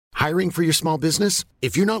Hiring for your small business?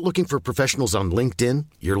 If you're not looking for professionals on LinkedIn,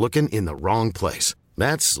 you're looking in the wrong place.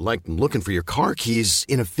 That's like looking for your car keys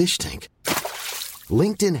in a fish tank.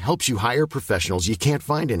 LinkedIn helps you hire professionals you can't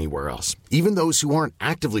find anywhere else, even those who aren't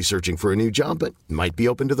actively searching for a new job but might be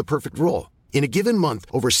open to the perfect role. In a given month,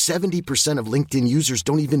 over 70% of LinkedIn users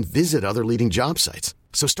don't even visit other leading job sites.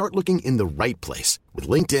 So start looking in the right place. With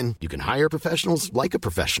LinkedIn, you can hire professionals like a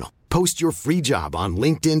professional. Post your free job on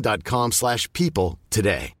linkedin.com/people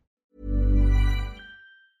today.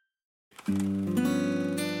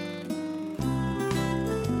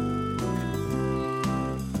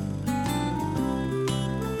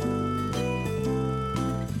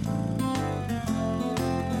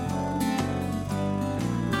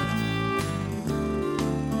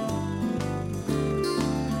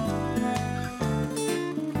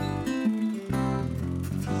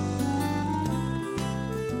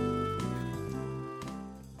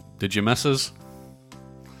 Did you miss us?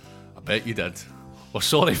 I bet you did. We're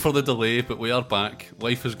sorry for the delay, but we are back.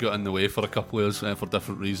 Life has got in the way for a couple of us for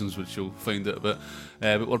different reasons, which you'll find out about.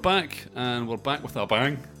 But we're back, and we're back with a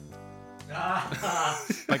bang.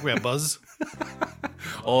 Like with a buzz.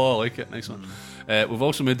 Oh, I like it. Nice one. We've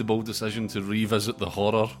also made the bold decision to revisit the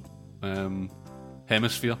horror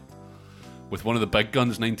hemisphere with one of the big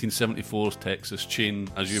guns, 1974's Texas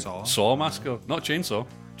Chainsaw Massacre. Not Chainsaw.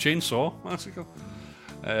 Chainsaw Massacre.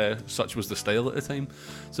 Such was the style at the time.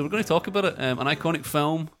 So we're going to talk about it. An iconic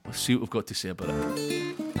film. Let's see what we've got to say about it.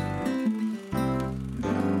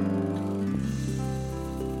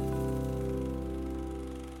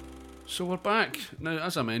 So we're back. Now,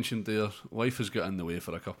 as I mentioned there, life has got in the way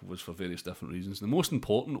for a couple of us for various different reasons. The most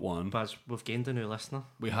important one... Baz, we've gained a new listener.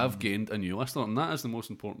 We have gained a new listener, and that is the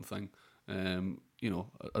most important thing.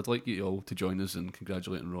 I'd like you all to join us in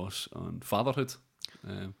congratulating Ross on fatherhood.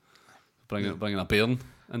 Bringing a bairn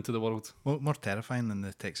into the world. More terrifying than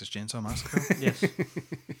the Texas Chainsaw Massacre. Yes.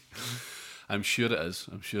 I'm sure it is.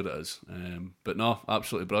 But no,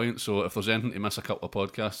 absolutely brilliant. So if there's anything to miss a couple of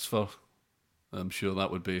podcasts for, I'm sure that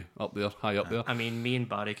would be up there, high up there. I mean, me and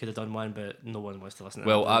Barry could have done one, but no one wants to listen to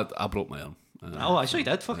Well, it. I broke my arm. Oh, I saw you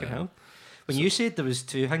did, fucking hell. When you said there was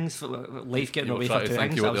two things, for life getting You were away trying for to two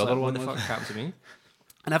think things, of I what was the like, other what one the was. fuck happened to me?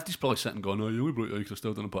 And everybody's probably sitting going, oh, you only broke your arm because I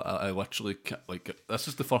still didn't. But I literally, this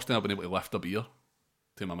is the first time I've been able to lift a beer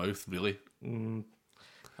to my mouth, really. I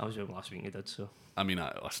was doing last week, you did, so. I mean,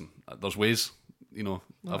 listen, there's ways,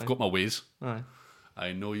 I've got my ways. Aye.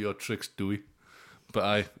 I know your tricks, Dewey.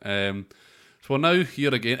 But so we're now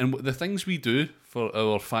here again, and the things we do for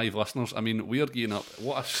our 5 listeners, I mean, we are getting up.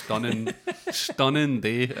 What a stunning, stunning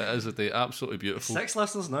day it is today. Absolutely beautiful. 6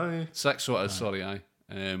 listeners now. 6, so it is, sorry, aye.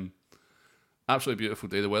 Absolutely beautiful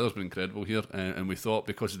day. The weather's been incredible here, and we thought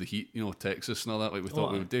because of the heat, Texas and all that, we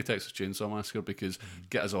thought we would do Texas Chainsaw Massacre because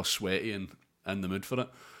get us all sweaty and in the mood for it.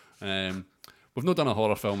 We've not done a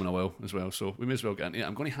horror film in a while as well, so we may as well get into it.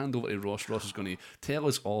 I'm going to hand over to Ross. Ross is going to tell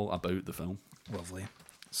us all about the film. Lovely.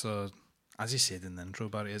 So, as you said in the intro,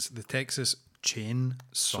 Barry, it's the Texas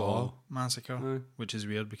Chainsaw Massacre, which is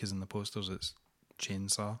weird because in the posters it's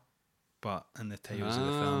Chainsaw, but in the titles of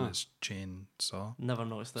the film it's Chainsaw. Never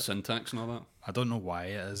noticed it. Syntax and all that. I don't know why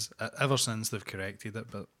it is. Ever since they've corrected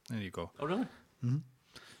it, but there you go. Oh, really?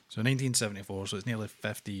 So 1974, so it's nearly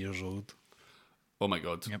 50 years old. Oh my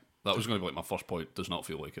god. Yep. That was going to be like my first point. Does not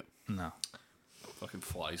feel like it. No. Fucking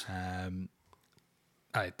flies.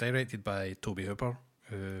 Directed by Toby Hooper,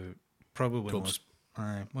 who probably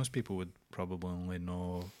most people would probably only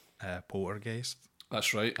know Poltergeist.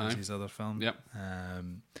 That's right. That's Aye. his other film. Yep.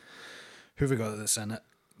 Who have we got that's in it?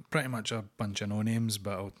 Pretty much a bunch of no names,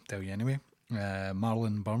 but I'll tell you anyway.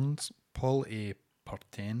 Marlon Burns, Paul A.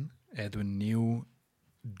 Pertain, Edwin Neal,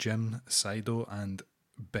 Jim Sido, and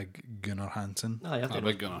Big Gunnar Hansen.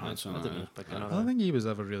 Big Gunnar Hansen. I don't think he was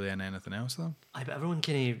ever really in anything else though. Aye, but everyone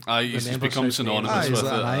can He's become synonymous he's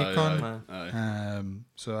with an it. icon. Aye.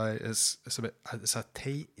 It's a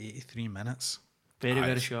tight 83 minutes,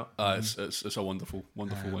 very short. It's a wonderful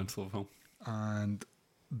length of a film. and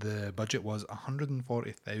the budget was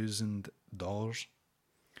 $140,000.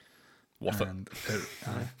 Worth it. And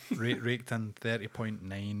it raked in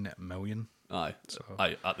 30.9 million Aye. So-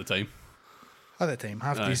 Aye, at the time. at the time.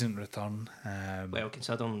 Half Aye. decent return. Well,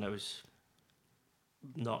 considering it was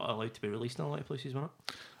not allowed to be released in a lot of places, wasn't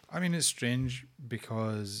it? I mean, it's strange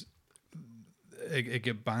because it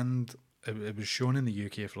got banned. It was shown in the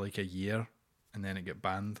UK for like a year, and then it got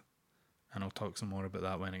banned. And I'll talk some more about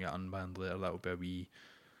that when it got unbanned later. That will be a wee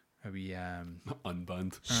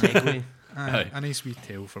Unbanned. Segue. Aye. a nice wee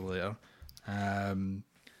tale for later.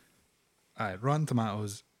 Rotten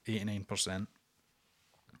Tomatoes 89%,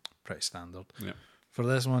 pretty standard. Yeah. For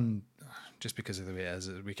this one, just because of the way it is,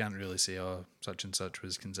 we can't really say, oh, such and such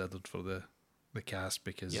was considered for the cast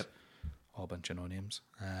because all a bunch of no names.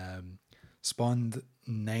 Spawned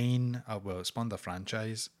 9, it spawned a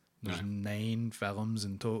franchise. There's 9 films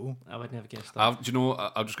in total. I wouldn't have guessed that. Do you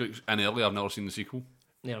know, I've just got in early, I've never seen the sequel.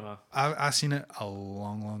 Yeah, well. I seen it a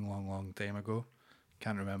long time ago.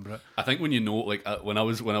 Can't remember it. I think when you know, like when I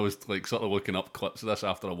was like sort of looking up clips of this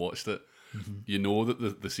after I watched it, you know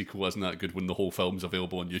that the sequel isn't that good when the whole film's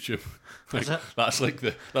available on YouTube. Like, Is it? That's like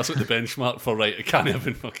the benchmark for right. It can't have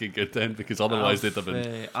been fucking good then, because otherwise they'd have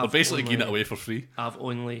been. They're basically giving it away for free. I've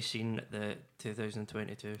only seen the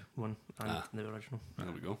 2022 one and the original.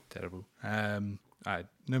 There we go. Terrible.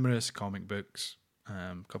 Numerous comic books,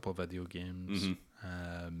 couple of video games.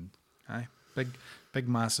 Big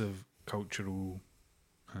massive cultural.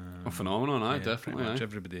 A phenomenon, yeah, definitely. Pretty much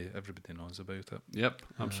everybody knows about it. Yep,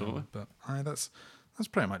 absolutely. But that's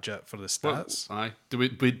pretty much it for the stats. Do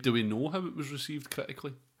we know how it was received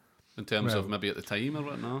critically, in terms of maybe at the time or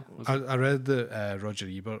whatnot? I read that Roger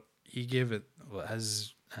Ebert, he gave it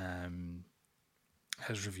his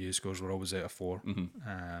review scores were always out of 4,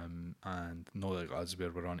 and no, like us, where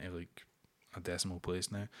we're on to like a decimal place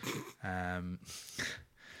now, and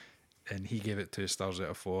he gave it 2 stars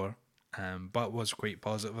out of 4. But was quite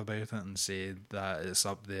positive about it and said that it's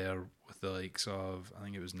up there with the likes of, I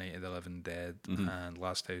think it was Night of the Living Dead and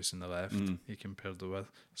Last House on the Left. He compared it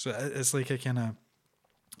with. So it's like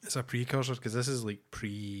it's a precursor, because this is like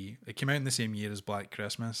it came out in the same year as Black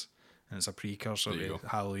Christmas, and it's a precursor to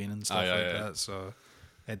Halloween and stuff that. So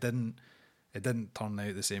it didn't turn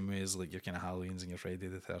out the same way as like your kind of Halloweens and your Friday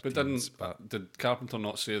the 13th. But did Carpenter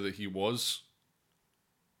not say that he was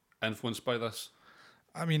influenced by this?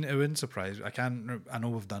 I mean, it wouldn't surprise me. I know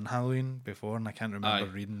we've done Halloween before, and I can't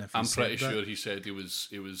remember reading if I'm pretty sure he said he was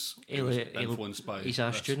influenced by. He's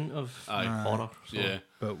a student of horror. So. Yeah.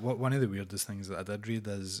 But one of the weirdest things that I did read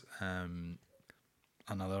is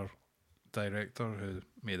another director who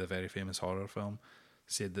made a very famous horror film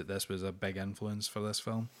said that this was a big influence for this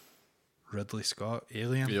film. Ridley Scott,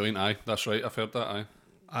 Alien. That's right. I've heard that.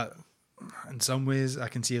 In some ways, I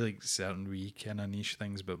can see like certain wee kind of niche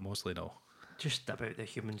things, but mostly no. Just about the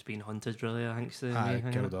humans being hunted, really. I think it's the main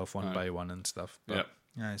thing. Killed off one by one and stuff. But,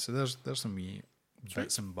 yep. So there's some wee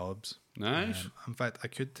bits and bobs. Nice. In fact, I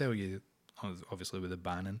could tell you, obviously with the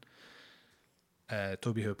banning,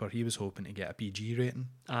 Tobe Hooper, he was hoping to get a PG rating.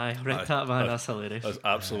 I read that, man. That's hilarious. That's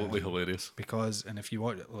absolutely hilarious. Because, and if you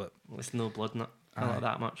watch it, look, there's no blood in it. Not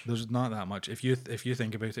that much. There's not that much. If you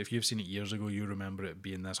think about it, if you've seen it years ago, you remember it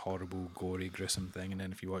being this horrible, gory, gruesome thing, and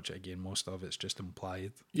then if you watch it again, most of it's just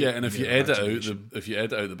implied. Yeah, and if you edit out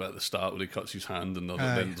the bit at the start where he cuts his hand, and then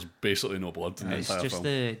there's basically no blood in the entire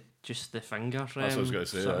film. Just the finger. That's what I was going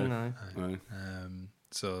to say.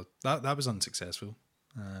 So that was unsuccessful.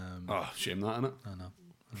 Shame that, innit? I know.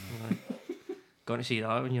 Going to see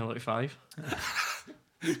that when you're like 5.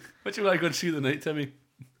 What do you want to go and see the night, Timmy?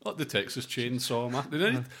 Oh, the Texas Chainsaw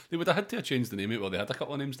Massacre. They would have had to have changed the name of it. Well, they had a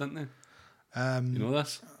couple of names, didn't they? You know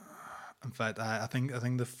this? In fact, I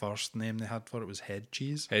think the first name they had for it was Head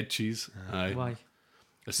Cheese. Head Cheese. Why?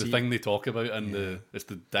 It's the thing they talk about, and it's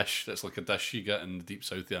the dish. It's like a dish you get in the deep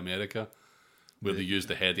south of America, where they use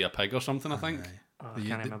the head of a pig or something. I think.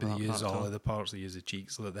 They use all of the parts. They use the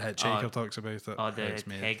cheeks. So that the Hitchhiker talks about it. Oh, the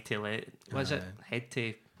head to what is it? Head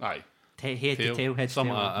to head to tail. Head to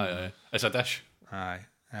tail. It's a dish. Aye.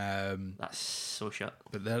 That's so shit.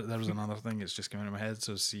 But there was another thing that's just coming in my head.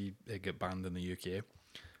 So see, it got banned in the UK.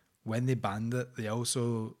 When they banned it, they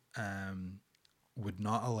also would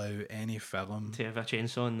not allow any film to have a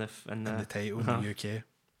chainsaw in the Uh-huh. title in the UK,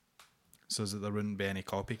 so that there wouldn't be any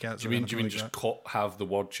copycats. Do you mean just have the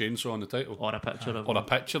word chainsaw on the title, or a picture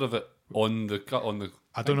of it on the?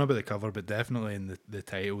 I don't know about the cover, but definitely in the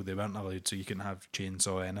title they weren't allowed. So you can have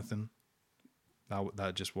chainsaw anything.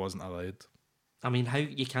 That just wasn't allowed. I mean, how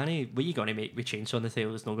you can't? What are you going to make with chainsaw on the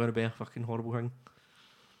tail? It's not going to be a fucking horrible thing.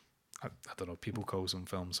 I don't know. People call some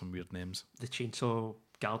films some weird names. The chainsaw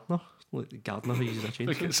gardener, like the gardener who uses a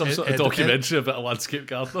chainsaw. Like some sort of documentary about a landscape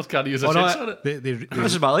gardener. Can he use a chainsaw on it?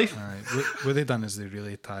 This is my life. What they done is they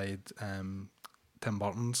really tied Tim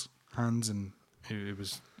Burton's hands, and it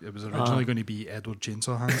was originally going to be Edward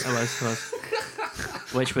Chainsaw Hands. It was.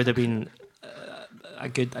 Which would have been a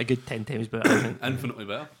good 10 times better. I think. Infinitely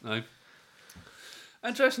better. Aye.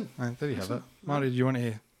 Interesting. Right, there you have it. Mari, do you want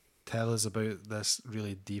to tell us about this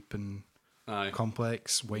really deep and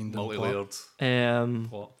complex, winding multi-layered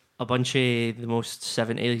plot? A bunch of the most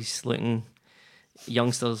 70s looking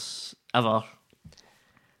youngsters ever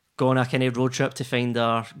go on a kind of road trip to find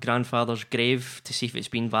their grandfather's grave to see if it's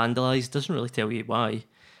been vandalised. Doesn't really tell you why.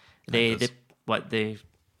 So it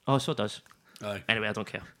does. Aye. Anyway, I don't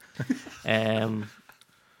care.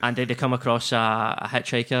 And then they come across a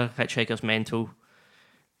hitchhiker. Hitchhiker's mental.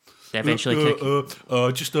 They eventually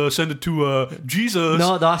kick. Just send it to Jesus.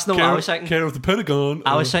 No, that's not what I was thinking. Care of the Pentagon.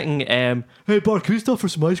 I was thinking, hey, Bart, can we stop for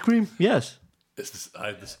some ice cream? Yes. It's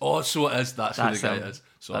this, oh, so it is. That's who the guy is.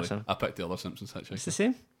 Sorry, That's him. I picked the other Simpsons hitchhiker. It's the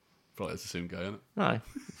same. Probably it's the same guy, isn't it? Aye.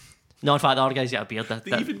 No, in fact, the other guy's got a beard.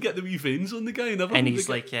 They even get the wee veins on the guy and everything. And he's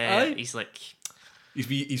like, he's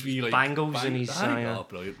wee like bangles and he's. oh,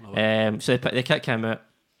 brilliant. So they kick him out,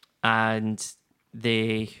 and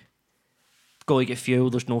they go to get fuel.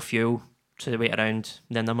 There's no fuel, so they wait around.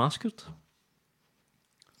 And then they're massacred.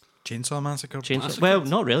 Chainsaw Massacre. Well,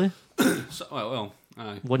 not really. well,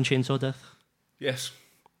 aye. One chainsaw death. Yes.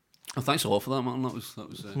 Oh, thanks a lot for that, Martin. That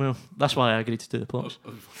was. Well, that's why I agreed to do the plots.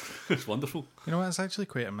 It's wonderful. You know what? It's actually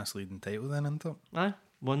quite a misleading title then, isn't it? Aye,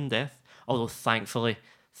 one death. Although thankfully,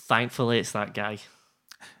 it's that guy.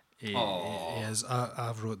 He is.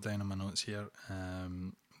 I've wrote down in my notes here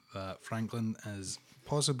that Franklin is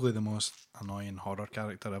possibly the most annoying horror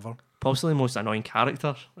character ever. Possibly the most annoying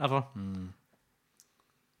character ever.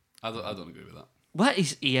 I don't agree with that. What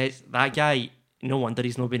is he is that guy? No wonder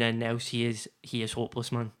he's not been in else. He is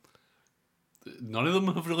hopeless, man. None of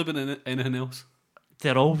them have really been in anything else.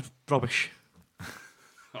 They're all rubbish. Oh,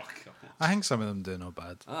 come on. I think some of them do no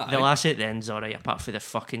bad. The last at the end's alright, apart from the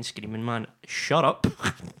fucking screaming man. Shut up.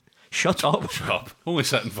 Shut up. Shut up. Only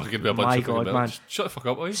sitting fucking with a bunch My of fucking God, bells. man. Shut the fuck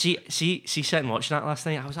up, will you? See, sitting watching that last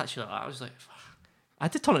night, I was like, fuck. I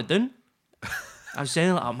had to turn it down. I was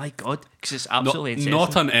saying, like, oh my God, because it's absolutely insane.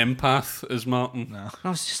 Not an empath, is Martin. No. I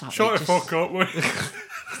was just like, Shut the fuck up, will you?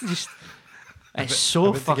 Just, it's so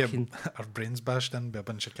About to fucking. get our brains bashed in by a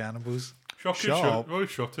bunch of cannibals. Shut up. Oh,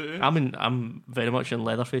 shut it, eh? I'm very much in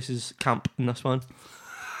Leatherface's camp in this one.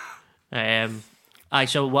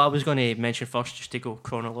 So what I was going to mention first, just to go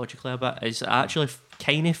chronologically a bit, is I actually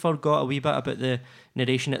kind of forgot a wee bit about the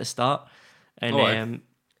narration at the start, and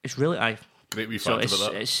it's really Great wee so fact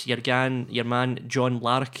about that. it's your man John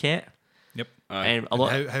Larroquette. Yep. Aye. A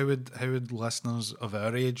lot How would listeners of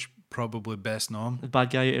our age probably best know him? the bad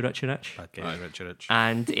guy out of Richie Rich, Bad guy, Richard Rich.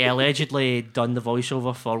 and he allegedly done the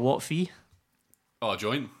voiceover for what fee? Oh,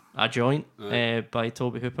 joint. A Joint by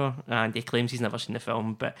Toby Hooper, and he claims he's never seen the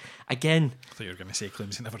film. But again, I thought you were going to say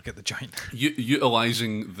claims he never get the joint.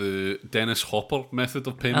 Utilising the Dennis Hopper method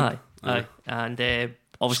of payment. aye, and Just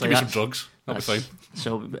obviously give me some that's, drugs. That'll be fine.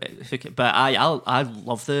 So, but I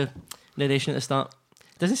love the narration at the start.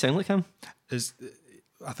 Doesn't sound like him.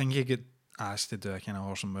 I think you get asked to do a kind of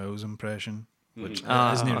Orson Welles impression, which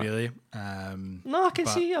Ah. isn't he really? No, I can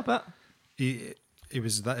But- see a bit. He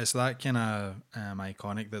was that. It's that kind of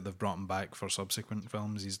iconic that they've brought him back for subsequent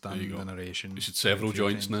films. He's done you go. the narration. You should several a few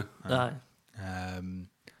joints times. now.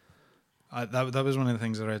 Aye. That was one of the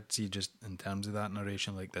things I read. See, just in terms of that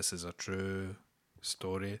narration, like this is a true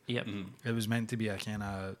story. Yep. It was meant to be a kind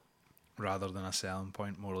of, rather than a selling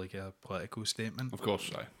point, more like a political statement. Of course,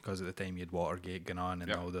 aye. Because at the time you had Watergate going on and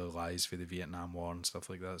Yep. all the lies for the Vietnam War and stuff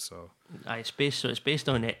like that. So Aye, it's based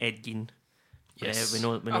on Ed Gein. Yes. We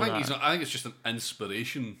know I that. think it's just an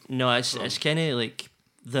inspiration. No, it's kind of like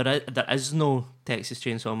there is no Texas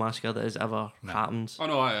Chainsaw Massacre that has ever happened. Oh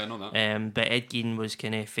no, I know that. But Ed Gein was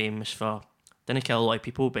kind of famous for didn't kill a lot of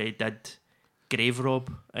people, but he did grave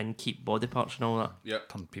rob and keep body parts and all that. Yep.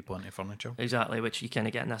 turn people into furniture. Exactly, which you kind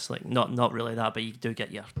of get in this like not really that, but you do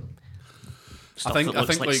get your stuff think- that I looks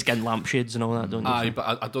think, like like- skin lampshades and all that, don't you? Aye,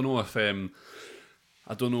 but I don't know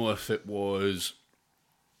if it was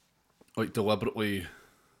like deliberately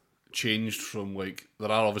changed from like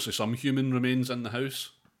there are obviously some human remains in the house,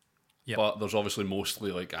 Yep. but there's obviously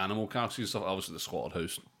mostly like animal carcasses and stuff. Obviously the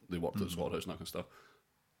slaughterhouse, they worked at the slaughterhouse and that kind of stuff.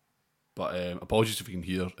 But apologies if you can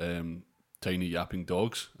hear tiny yapping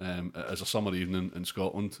dogs. It is a summer evening in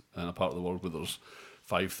Scotland in a part of the world where there's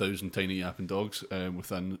 5,000 tiny yapping dogs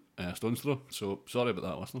within stone's throw. So sorry about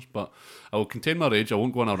that, listeners. But I will contain my rage. I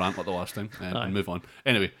won't go on a rant like the last time and move on.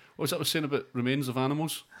 Anyway, what was that I was saying about remains of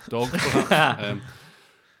animals? Dogs, perhaps?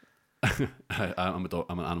 I'm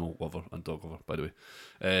an animal lover and dog lover, by the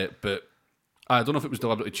way. But I don't know if it was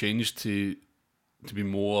deliberately changed to be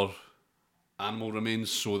more animal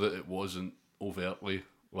remains so that it wasn't overtly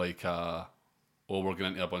like we're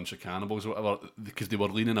going into a bunch of cannibals or whatever, because they were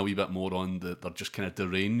leaning a wee bit more on they're just kind of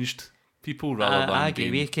deranged people rather than I agree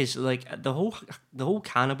with being... you because like the whole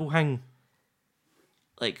cannibal thing,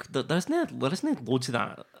 like there isn't loads of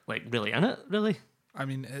that like really in it really. I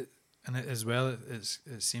mean, it as well. It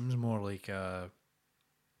seems more like a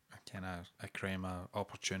kind of a crime of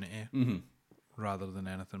opportunity rather than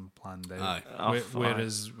anything planned out. Aye.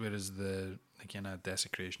 Whereas the kind of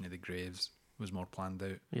desecration of the graves was more planned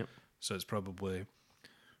out. Yep. So it's probably what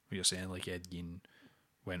you're saying, like Ed Gein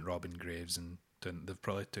went robbing graves and they've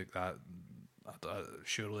probably took that.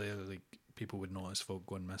 Surely, like people would notice folk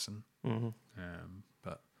going missing. Mm-hmm.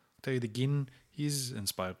 But I'll tell you, the Gein, he's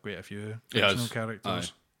inspired quite a few He has. fictional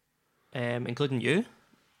characters. Including you.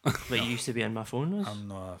 That used to be in my phone was. I'm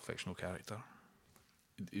not a fictional character.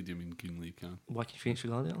 Do you mean Gimli can? Wacky Phoenix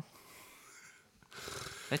Gladiator.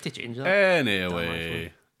 I had to change that.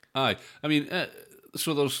 Anyway, aye. I mean,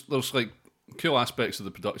 so there's like cool aspects of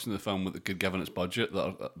the production of the film that, given its budget,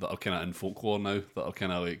 that are kind of in folklore now. That are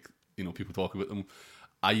kind of like, you know, people talk about them.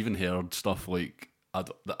 I even heard stuff like I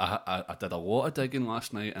did a lot of digging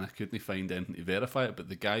last night and I couldn't find anything to verify it. But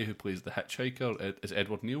the guy who plays the hitchhiker is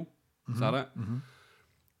Edward Neal. Is that it? Mm-hmm.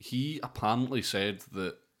 He apparently said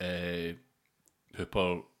that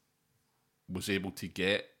Hooper was able to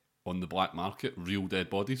get on the black market real dead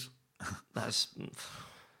bodies. That's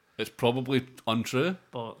It's probably untrue,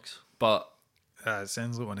 bollocks. but It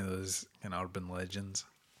sounds like one of those kind of urban legends.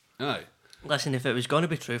 aye. Listen, if it was going to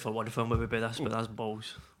be true for one film, it would be this, but that's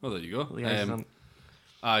balls. Well, there you go. The guys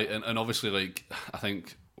Aye, and obviously, like, I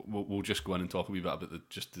think we'll just go in and talk a wee bit about the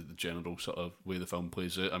general sort of way the film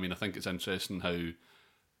plays out. I mean, I think it's interesting how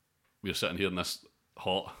we're sitting here in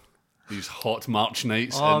these hot March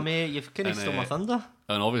nights. Oh, and, mate, you've kind of stole my thunder.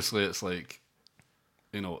 And obviously, it's like,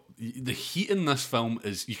 you know, the heat in this film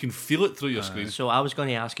is, you can feel it through your screen. So I was going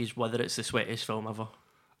to ask you whether it's the sweatiest film ever.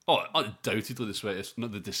 Oh, undoubtedly the sweatiest.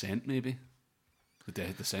 Not The Descent, maybe. The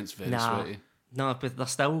Descent's very sweaty. No, but they're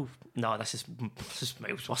still... No, this is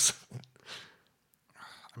miles worse.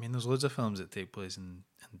 I mean, there's loads of films that take place in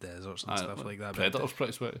deserts and stuff like that. Predator's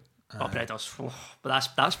pretty sweaty. Predators. Oh, but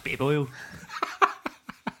that's baby oil.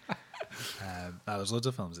 There's loads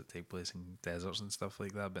of films that take place in deserts and stuff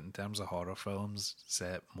like that, but in terms of horror films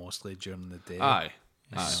set mostly during the day. Aye.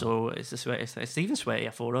 So it's the sweatiest. It's even sweaty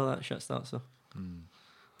before all that shit starts, so...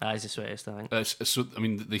 That is the sweatiest, I think. So, I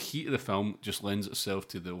mean, the heat of the film just lends itself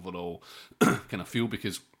to the overall kind of feel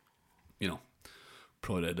because, you know,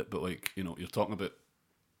 probably read it, but like, you know, you're talking about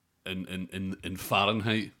in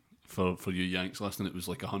Fahrenheit for you Yanks listening, it was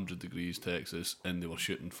like 100 degrees Texas, and they were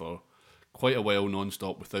shooting for quite a while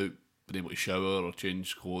non-stop without being able to shower or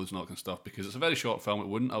change clothes and all that kind of stuff because it's a very short film. It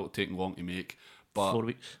wouldn't have taken long to make, but 4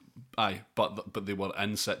 weeks. Aye, but they were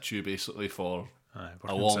in situ basically for a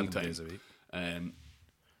working long 7 time. days a week.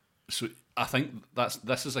 So I think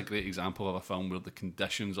this is a great example of a film where the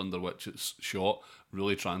conditions under which it's shot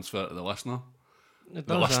really transfer to the listener. It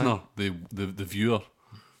The does, listener, the viewer.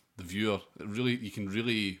 It really, you can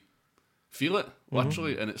really feel it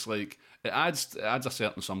literally, and it's like it adds a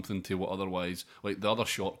certain something to what otherwise, like the other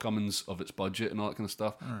shortcomings of its budget and all that kind of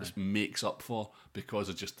stuff, this makes up for because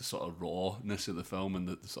of just the sort of rawness of the film and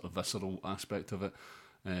the sort of visceral aspect of it.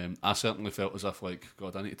 I certainly felt as if, like,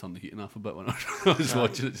 God, I need to turn the heating off a bit when I was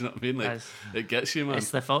watching it. Do you know what I mean? Like, it gets you, man.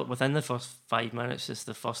 It's within the first 5 minutes. It's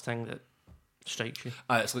the first thing that strikes you.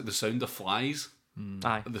 It's like the sound of flies.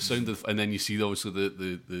 Aye. The sound of, and then you see obviously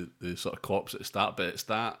the sort of corpse at the start, but it's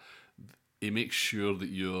that it makes sure that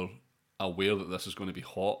you're aware that this is going to be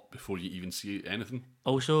hot before you even see anything.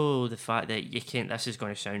 Also, the fact that you can't. This is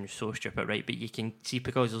going to sound so stupid, right? But you can see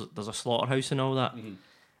because there's a slaughterhouse and all that.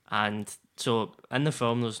 And so in the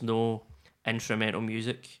film, there's no instrumental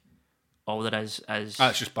music. All there is it's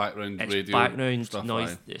just background radio, background stuff,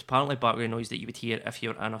 noise. aye. It's apparently background noise that you would hear if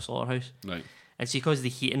you're in a slaughterhouse. Right. And see, because of the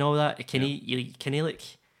heat and all that, you like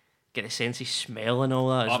get a sense of smell and all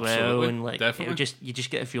that as Absolutely, well. And like definitely. you just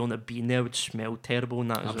get a feeling that being there would smell terrible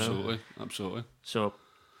and that as well. Absolutely. So,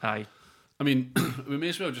 aye. I mean, we may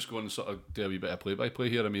as well just go on and sort of do a wee bit of play-by-play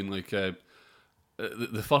here. I mean, like the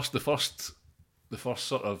first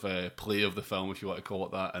sort of play of the film, if you want to call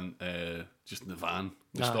it that, and just in the van,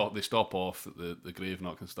 they stop off at the grave and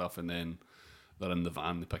all that kind of stuff, and then they're in the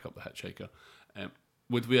van. They pick up the hitchhiker.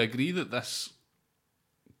 Would we agree that this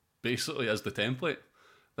basically is the template?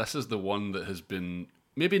 This is the one that has been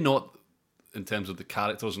maybe not in terms of the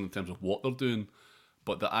characters and in terms of what they're doing,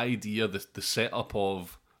 but the idea, the setup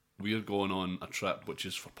of we're going on a trip which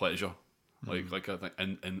is for pleasure, like I think,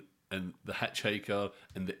 and the hitchhiker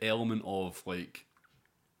and the element of like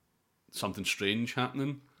something strange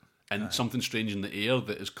happening and something strange in the air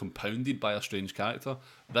that is compounded by a strange character.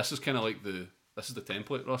 This is kind of like this is the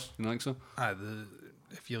template, Ross. You think so?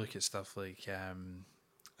 If you look at stuff like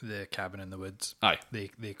the Cabin in the Woods,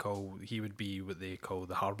 he would be what they call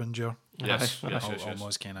the harbinger. Yes.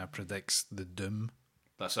 Almost kind of predicts the doom.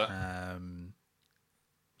 That's it.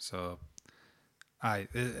 So,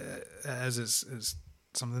 it's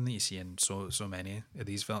something that you see in so many of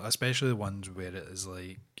these films, especially the ones where it is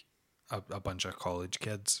like a bunch of college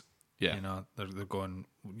kids Yeah. You know, they're going,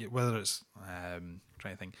 whether it's,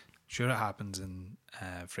 trying to think, sure it happens in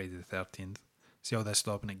Friday the 13th. See all this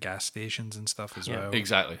stopping at gas stations and stuff as well.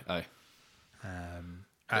 Exactly, aye.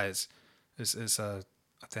 It's a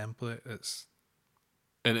template.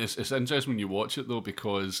 It's interesting when you watch it though,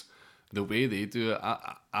 because the way they do it,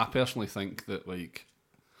 I personally think that like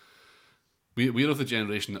we're of the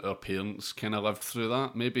generation that our parents kind of lived through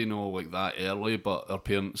that. Maybe no like that early, but our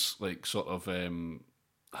parents like sort of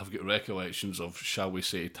have got recollections of, shall we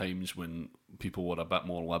say, times when people were a bit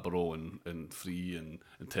more liberal and free, and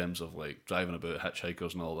in terms of like driving about,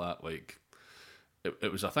 hitchhikers and all that. Like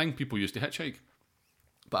it was a thing, people used to hitchhike.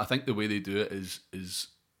 But I think the way they do it is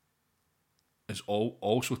all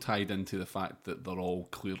also tied into the fact that they're all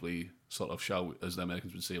clearly sort of, as the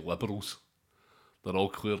Americans would say, liberals. They're all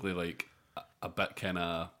clearly like a bit kind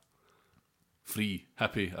of free,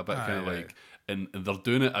 hippie, a bit kind of like, and they're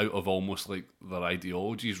doing it out of almost like their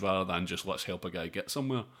ideologies rather than just let's help a guy get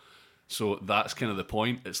somewhere. So that's kind of the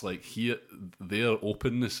point. It's like here, their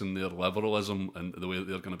openness and their liberalism and the way that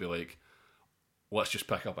they're going to be like, let's just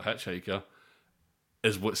pick up a hitchhiker,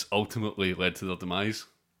 is what's ultimately led to their demise.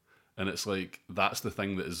 And it's like, that's the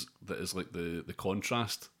thing that is like the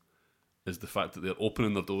contrast, is the fact that they're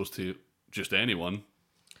opening their doors to just anyone.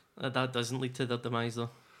 That doesn't lead to their demise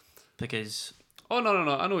though, because... Oh, no,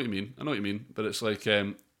 I know what you mean. But it's like,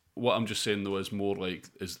 what I'm just saying though is more like,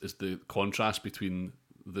 is the contrast between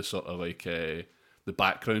the sort of like, the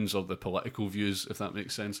backgrounds of the political views, if that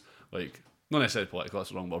makes sense. Like, not necessarily political, that's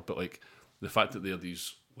the wrong word, but like, the fact that they're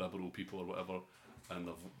these liberal people or whatever, and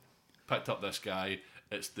they've picked up this guy,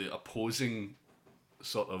 it's the opposing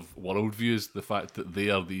sort of worldviews, the fact that they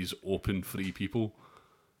are these open, free people.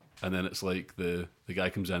 And then it's like the guy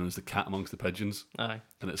comes in and is the cat amongst the pigeons. Aye.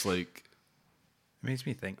 And it's like... It makes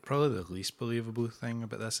me think, probably the least believable thing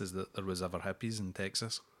about this is that there was ever hippies in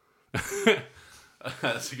Texas.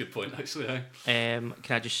 That's a good point, actually. Aye. Can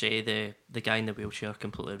I just say the guy in the wheelchair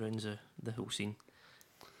completely ruins the whole scene.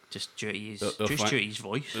 Just due to his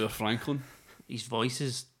voice. Franklin. His voice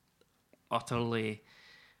is utterly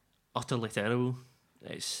terrible.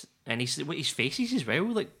 And his faces as well.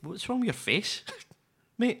 Like, what's wrong with your face,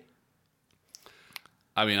 mate?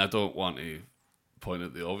 I mean, I don't want to point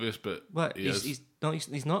out the obvious, but what? He's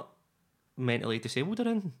not mentally disabled or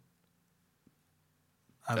anything.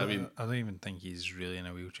 I don't even think he's really in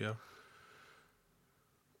a wheelchair.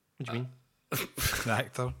 What do you mean? The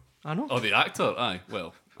actor. I know. Oh, the actor. Aye.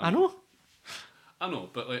 Well, I know.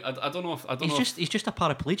 But like, I don't know if He's just a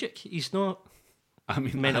paraplegic. He's not. I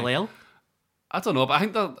mean, mentally ill. I don't know, but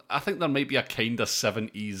I think there might be a kind of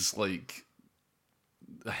 70s like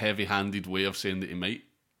heavy-handed way of saying that he might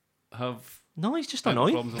have. No, he's just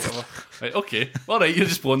annoying. Right, okay, all right, you're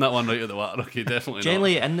just blowing that one right out of the water. Okay, definitely.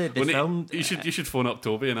 Generally, not. in the film, you should phone up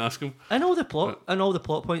Toby and ask him. And all the plot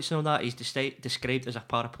points and all that, he's described as a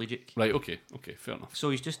paraplegic. Right. Okay. Fair enough. So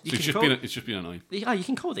he's just. It's just been annoying. Yeah, you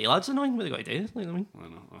can call the lads annoying. What they got to do? Like, I mean, I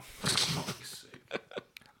know. Oh, for fuck's sake.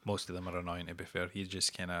 Most of them are annoying, to be fair. He's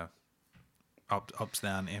just kind of ups the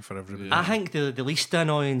ante for everybody. I think the least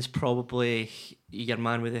annoying's probably your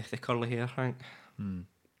man with the curly hair, Hank.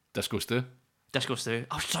 Disco Stu. Disco Stu.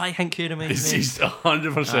 I was trying to think who reminds me. He's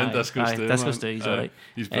 100% Disco Stu. Disco Stu, he's alright.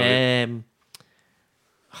 He's brilliant.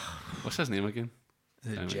 Um, What's his name again?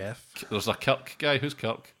 Is it Jeff? There's a Kirk guy. Who's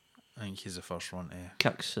Kirk? I think he's the first one to...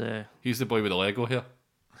 Kirk's. He's the boy with the Lego hair.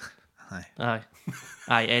 Aye.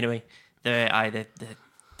 Aye. Anyway,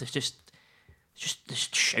 there's just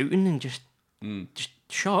shouting and just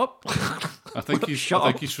shut up. I think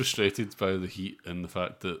he's frustrated by the heat and the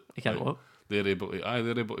fact that He can't walk. they're able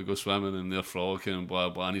to go swimming and they're frolicking and blah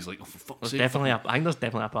blah, and he's like, oh, for fuck's sake, I think there's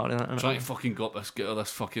definitely a part of that. trying to fucking get out of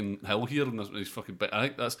this fucking hill here and this fucking bit. I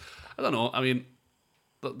think that's, I don't know. I mean,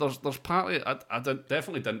 there's partly I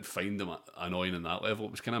definitely didn't find him annoying in that level.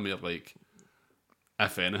 It was kind of more like,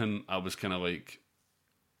 if anything, I was kind of like,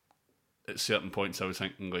 at certain points I was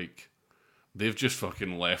thinking like, they've just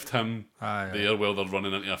fucking left him there while they're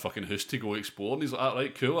running into a fucking house to go explore. And he's like,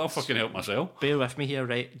 right, cool, I'll fucking help myself. Bear with me here,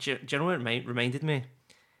 right? Do you know what it reminded me?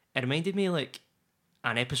 It reminded me like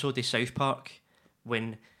an episode of South Park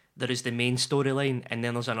when there is the main storyline and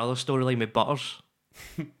then there's another storyline with Butters.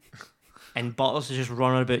 And Butters is just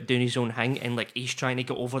running about doing his own thing and like he's trying to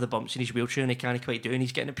get over the bumps in his wheelchair and he can't quite do it and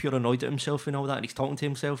he's getting pure annoyed at himself and all that and he's talking to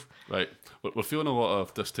himself. Right. We're feeling a lot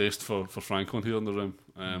of distaste for Franklin here in the room.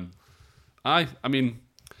 I mean,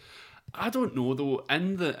 I don't know though.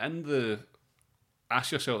 In the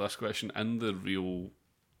ask yourself this question, in the real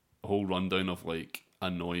whole rundown of like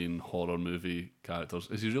annoying horror movie characters,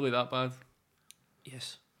 is he really that bad?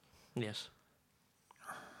 Yes.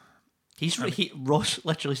 Ross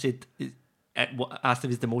literally said asked if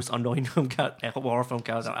he's the most annoying horror film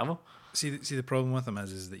character ever. See, the problem with him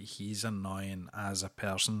is that he's annoying as a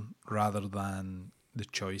person rather than the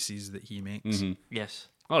choices that he makes. Yes.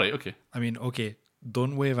 All right, okay. I mean, okay,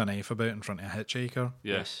 don't wave a knife about in front of a hitchhiker.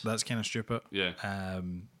 Yes. That's kind of stupid. Yeah.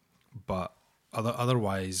 But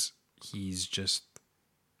otherwise, he's just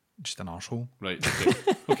an arsehole. Right,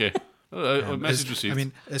 okay. Okay. Message received. I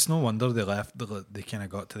mean, it's no wonder they kind of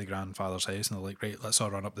got to the grandfather's house and they're like, right, let's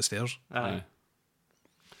all run up the stairs. Aye.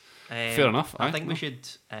 Fair enough. I think we should.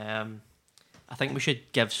 I think we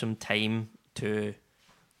should give some time to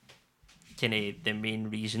kind of the main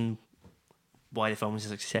reason why the film is a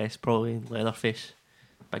success. Probably Leatherface,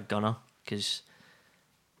 Big Gunner, because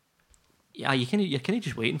you're kind of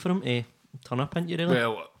just waiting for him to turn up, aren't you? Really?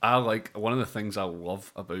 Well, I like one of the things I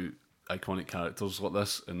love about iconic characters like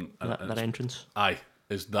this, and Their entrance.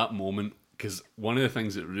 Is that moment, because one of the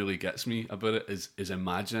things that really gets me about it is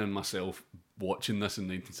imagining myself watching this in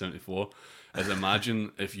 1974. Is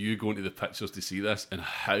imagine if you go into the pictures to see this and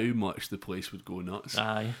how much the place would go nuts.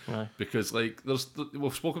 Aye. Because like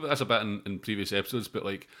we've spoken about this a bit in previous episodes, but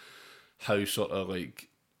like how sort of like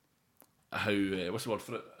how what's the word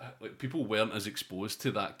for it? Like people weren't as exposed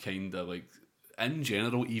to that kind of like. In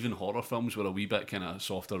general, even horror films were a wee bit kind of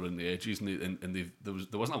softer around the edges, and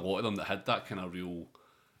there wasn't a lot of them that had that kind of real,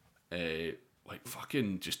 like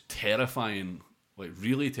fucking just terrifying, like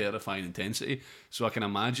really terrifying intensity. So I can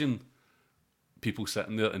imagine people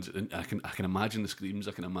sitting there, and I can imagine the screams.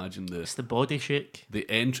 I can imagine It's the body shake. the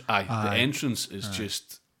entrance is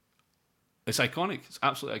just, it's iconic. It's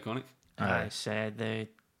absolutely iconic. I said the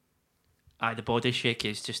body shake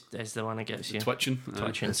is the one that gets you. Twitching.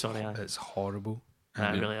 Sorry, It's horrible.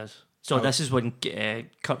 it really is. So this is when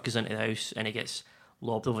Kurt goes into the house and he gets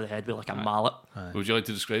lobbed over the head with like a mallet. Would you like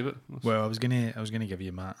to describe it? Well, I was gonna give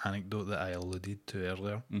you my anecdote that I alluded to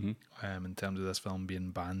earlier, in terms of this film being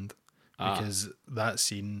banned, because that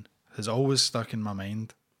scene has always stuck in my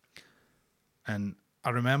mind, and I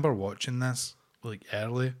remember watching this like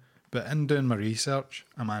early, but in doing my research,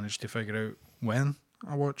 I managed to figure out when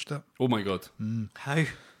I watched it. Oh my god! How?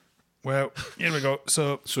 Well, here we go.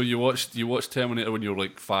 So you watched Terminator when you were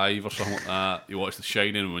like 5 or something like that. You watched The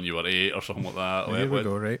Shining when you were 8 or something like that. Here we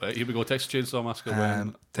go, right? Here we go. Texas Chainsaw Massacre.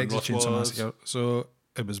 When Texas Ross Chainsaw was- Massacre. So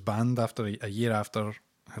it was banned after a year after it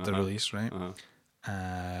had the release, right?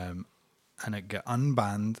 And it got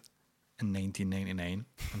unbanned in 1999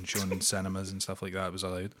 and shown in cinemas and stuff like that. It was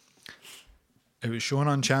allowed. It was shown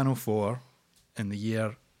on Channel 4 in the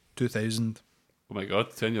year 2000. Oh my god!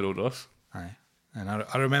 10-year-old Ross. Aye. And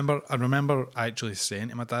I remember actually saying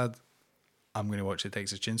to my dad, I'm going to watch the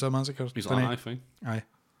Texas Chainsaw Massacre He's tonight. like, fine. Aye.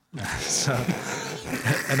 So,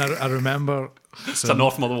 and I remember... It's a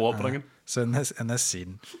North Motherwell upbringing. So in this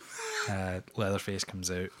scene, Leatherface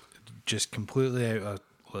comes out, just completely out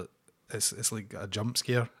of... It's like a jump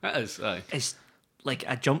scare. It is, aye. It's like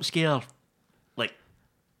a jump scare. Like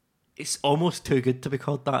it's almost too good to be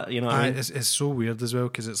called that. You know what I mean? It's so weird as well,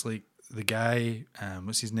 because it's like the guy,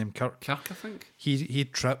 what's his name, Kirk? Kirk, I think. He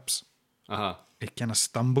trips, he kind of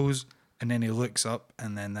stumbles, and then he looks up,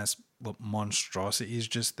 and then this monstrosity is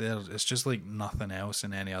just there. It's just like nothing else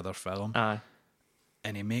in any other film. Aye.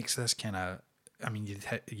 And he makes this kind of, I mean, you'd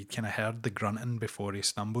kind of heard the grunting before he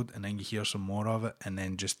stumbled, and then you hear some more of it, and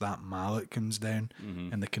then just that mallet comes down,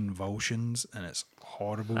 and the convulsions, and it's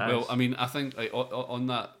horrible. Well, I mean, I think like, on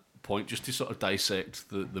that point, just to sort of dissect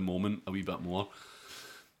the moment a wee bit more,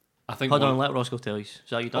 I think. Hold on, let Roscoe tell you. Is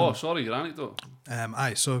that you done? Oh, sorry, your anecdote.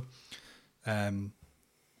 So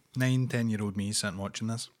 9-10-year-old me sitting watching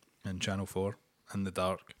this in Channel 4 in the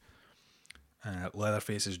dark.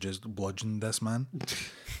 Leatherface has just bludgeoned this man.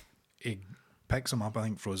 He picks him up, I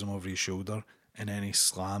think throws him over his shoulder, and then he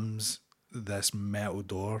slams this metal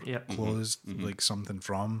door closed, like something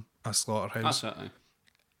from a slaughterhouse. That's it, aye.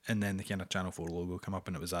 And then the kind of Channel 4 logo come up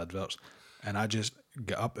and it was adverts. And I just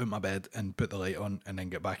get up out my bed and put the light on and then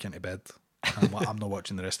get back into bed. And I'm not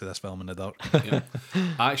watching the rest of this film in the dark. Yeah.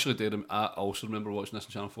 I actually did. I also remember watching this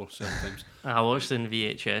on Channel 4 several times. I watched it in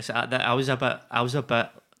VHS. I was a bit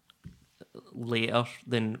later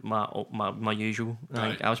than my usual.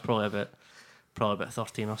 Right. I was probably about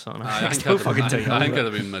 13 or something. I think Still fucking too young, I'd but-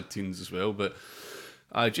 have been mid-teens as well, but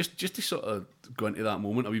just to sort of go into that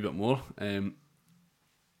moment a wee bit more,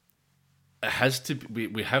 it has to be,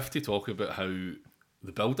 we have to talk about how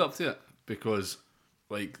the build up to it, because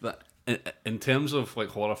like that in terms of like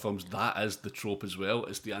horror films, that is the trope as well.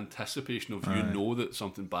 It's the anticipation of you know that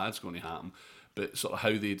something bad's going to happen, but sort of how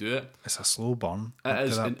they do it. It's a slow burn It up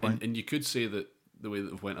is, to that point. and you could say that the way that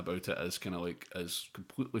they've went about it is kind of like is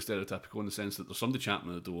completely stereotypical in the sense that there's somebody chapping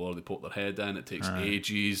at the door, they put their head in, it takes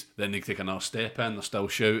ages, then they take another step in, they're still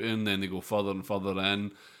shouting, then they go further and further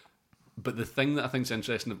in. But the thing that I think is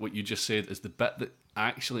interesting of what you just said is the bit that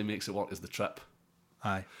actually makes it work is the trip.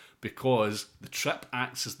 Aye. Because the trip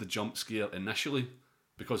acts as the jump scare initially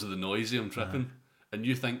because of the noise of him tripping. And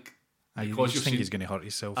you think... You because just think he's going to hurt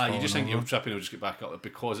himself. you just think falling he'll over. trip and he'll just get back up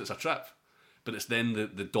because it's a trip. But it's then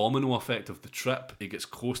the domino effect of the trip. He gets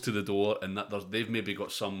close to the door, and that they've maybe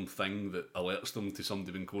got something that alerts them to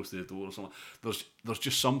somebody being close to the door or something. There's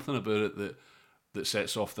just something about it that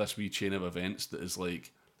sets off this wee chain of events that is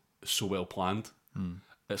like so well planned.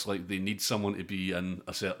 It's like they need someone to be in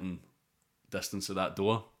a certain distance of that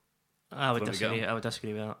door. I would for him to get disagree. him. I would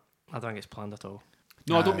disagree with that. I don't think it's planned at all.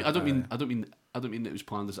 No, I don't mean that it was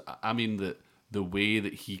planned. I mean that the way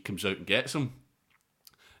that he comes out and gets him,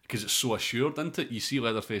 because it's so assured, isn't it? You see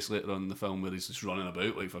Leatherface later on in the film where he's just running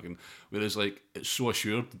about like fucking. Whereas like it's so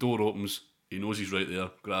assured, the door opens, he knows he's right there,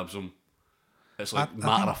 grabs him. It's like I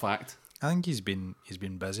matter think- of fact. I think he's been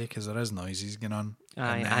busy because there is noises going on.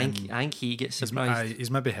 Aye, And I then think he gets he's, surprised.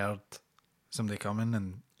 he's maybe heard somebody coming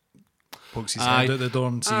and pokes his Aye. head out the door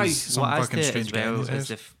and Aye. sees some What adds to fucking it strange as guy in well his is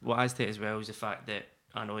house. what adds to it as well is the fact that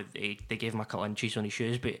I know they gave him a couple inches on his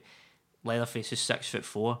shoes, but Leatherface is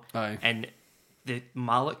 6'4", Aye. and the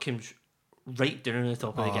mallet comes right down on the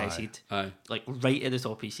top of the guy's Aye. head, Aye. like right at the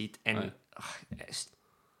top of his head, and Aye. it's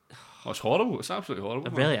Oh, it's horrible. It's absolutely horrible.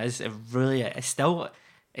 it man. really is. It really is.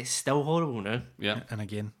 It's still horrible now. Yeah. And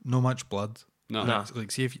again, no much blood. No. No. Like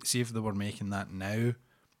see if they were making that now,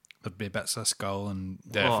 there'd be bits of skull and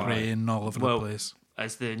Definitely. rain all over Well, the place.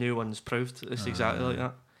 As the new one's proved, it's exactly like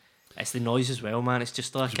that. It's the noise as well, man. It's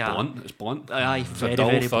just like It's a blunt. It's blunt. Aye, It's very a dull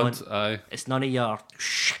very thud. blunt. Aye. It's none of your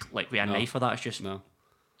like with a No. knife or that. It's just No.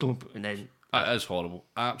 thump, and then It is horrible.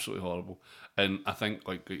 Absolutely horrible. And I think,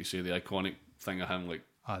 like you say, the iconic thing of him, like,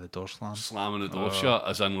 The door slam. slamming the door shut,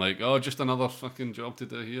 as in, like, oh, just another fucking job to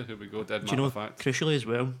do here. Here we go. Dead do matter you know of fact. crucially as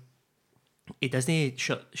well, he doesn't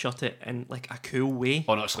shut it in like a cool way.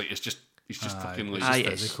 Oh, no, it's like, he's just fucking, like, Aye, It's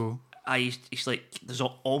it's- physical. It's like there's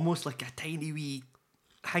almost like a tiny wee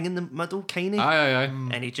hang in the middle, kind of, aye.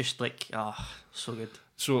 and he just like so good.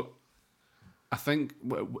 So, I think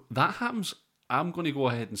that happens. I'm going to go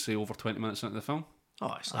ahead and say over 20 minutes into the film.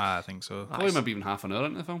 Oh, it's like, I think so. Probably maybe even half an hour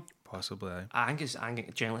into the film. Possibly. Aye. I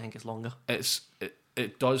generally think it's longer.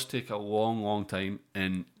 It does take a long time,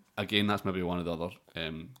 and again, that's maybe one of the other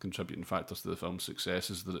contributing factors to the film's success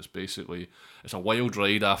is that it's a wild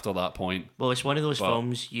ride after that point. Well, it's one of those But-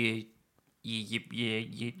 films you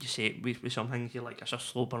say it with some things you're like it's a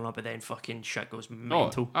slow burner, but then fucking shit goes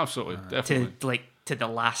mental Oh, absolutely, definitely. to the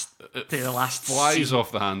last Flies scene.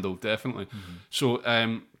 off the handle, definitely. So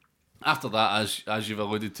after that, as you've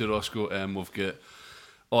alluded to, Roscoe, we've got,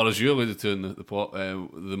 or as you alluded to in the plot,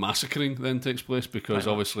 the massacring then takes place because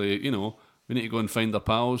obviously, we need to go and find our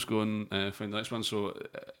pals, go and find the next one. So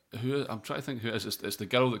I'm trying to think who it is. It's the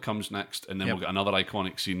girl that comes next, and then Yep. we'll get another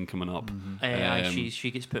iconic scene coming up.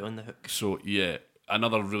 She gets put on the hook. So yeah,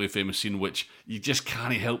 another really famous scene which you just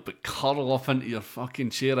can't help but curl up into your fucking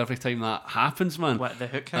chair every time that happens, man. What the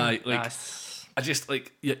hook? Aye, like That's- I just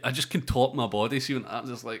I just contort my body. See when I'm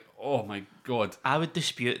just like, oh my god, I would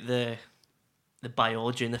dispute the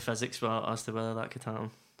biology and the physics as to whether that could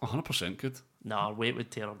happen. 100% could. No, our weight would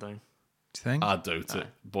tear her down. Do you think? I doubt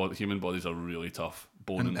it. Human bodies are really tough.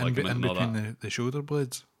 Bone and in ligament and all between that. the shoulder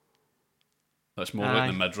blades. That's more Aye.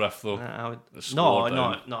 like the midriff though. I would. It's No, slower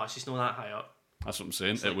down. no, it's just not that high up. That's what I'm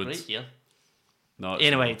saying. It's It like would. right here. No, it's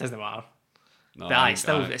Anyway, not. it doesn't matter. No, But I aye, think- it's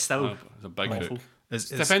still- aye. it's still No, it's a big awful. hook. It's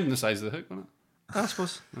Depending on the size of the hook, wouldn't it? I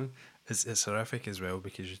suppose. it's horrific as well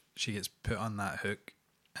because she gets put on that hook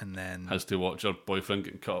and then Has to watch her boyfriend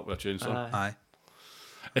getting cut up with a chainsaw. aye.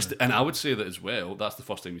 And I would say that as well. That's the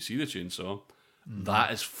first time you see the chainsaw.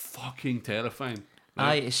 That is fucking terrifying.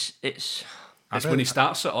 Aye, it's It's when he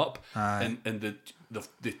starts it up Aye. and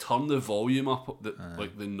they turn the volume up,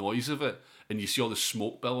 like the noise of it, and you see all the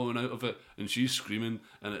smoke billowing out of it, and she's screaming,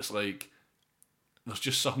 and it's like there's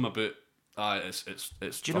just something about it's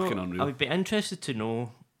Do you fucking know? unreal. I would be interested to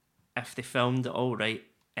know if they filmed it all right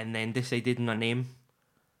and then decided on a name,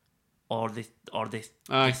 or they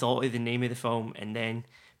Aye. thought of the name of the film and then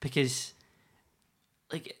because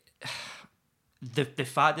like the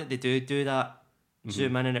fact that they do that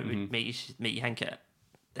zoom in and it would make you think it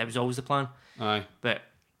was always the plan, Aye, but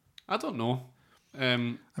I don't know. I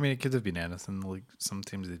mean, it could have been anything. Like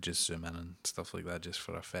sometimes they just zoom in and stuff like that just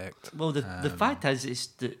for effect. well the fact is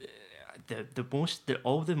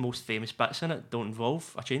all the most famous bits in it don't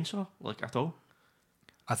involve a chainsaw like at all.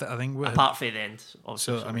 I think what Apart from the end,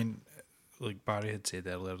 obviously. So I mean, like Barry had said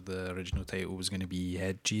earlier, the original title was going to be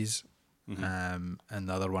Head Cheese. And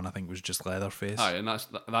the other one I think was just Leatherface. Aye, and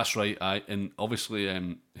that's right. Aye, and obviously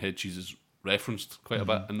Head Cheese is referenced quite a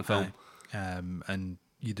bit in the film. And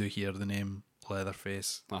you do hear the name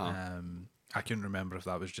Leatherface. Uh-huh. I couldn't remember if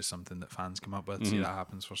that was just something that fans come up with. See, that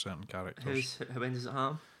happens for certain characters. When does it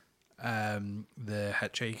happen? The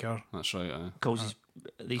hitchhiker That's right. Aye. Calls his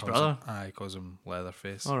calls brother. him, calls him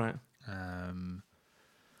Leatherface. All right.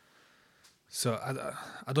 So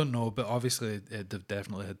I don't know, but obviously it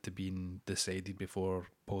definitely had to be decided before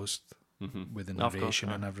post with the Of course, narration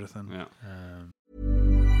yeah. and everything. Yeah.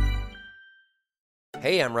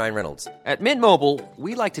 Hey, I'm Ryan Reynolds. At Mint Mobile,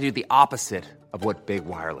 we like to do the opposite of what Big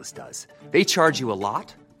Wireless does. They charge you a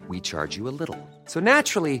lot, we charge you a little. So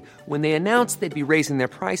naturally, when they announced they'd be raising their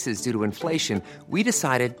prices due to inflation, we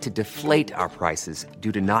decided to deflate our prices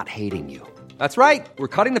due to not hating you. That's right. We're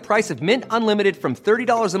cutting the price of Mint Unlimited from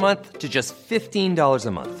 $30 a month to just $15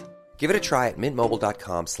 a month. Give it a try at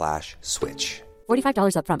mintmobile.com/switch.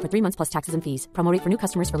 $45 up front for 3 months plus taxes and fees. Promo rate for new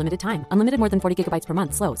customers for limited time. Unlimited more than 40 gigabytes per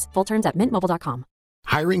month. Slows full terms at mintmobile.com.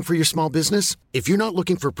 Hiring for your small business? If you're not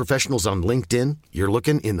looking for professionals on LinkedIn, you're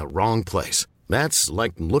looking in the wrong place. That's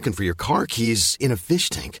like looking for your car keys in a fish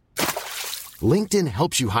tank. LinkedIn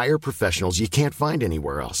helps you hire professionals you can't find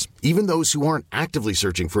anywhere else, even those who aren't actively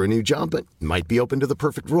searching for a new job but might be open to the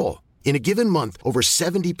perfect role. In a given month, over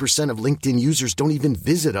 70% of LinkedIn users don't even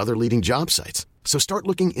visit other leading job sites. So start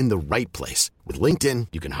looking in the right place. With LinkedIn,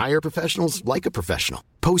 you can hire professionals like a professional.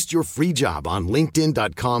 Post your free job on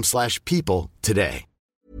linkedin.com/people today.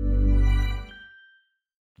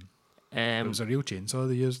 It was a real chainsaw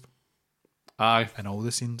they used Aye. in all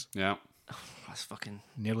the scenes. Yeah. That's fucking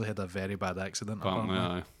Nearly had a very bad accident. Apparently,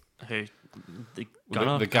 apparently. aye. who the Well,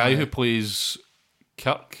 gunner. the guy who plays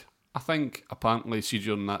Kirk, I think, apparently, see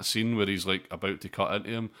during that scene where he's like about to cut into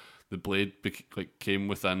him, the blade came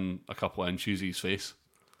within a couple of inches of his face.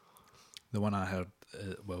 The one I heard,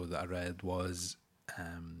 that I read was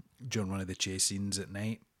during one of the chase scenes at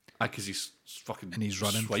night, Aye, because he's fucking and he's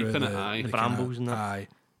running swiping through it. Aye, the brambles and that. Aye,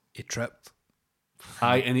 he tripped.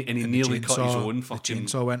 aye, and he And the nearly cut his own fucking. The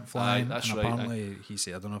chainsaw went flying. Aye, that's and right. Aye. apparently, he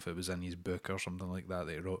said, I don't know if it was in his book or something like that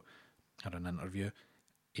he wrote at an interview.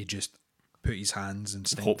 He just put his hands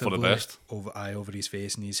Hope for the instinctively best. over his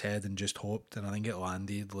face and his head and just hoped, and I think it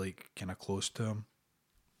landed like kind of close to him.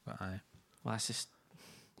 But aye. Well, that's just.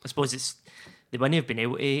 I suppose it's they wouldn't have been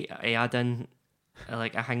able to add in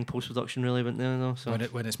like a hang post production really, wouldn't they? Though, so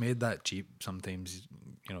When it's made that cheap, sometimes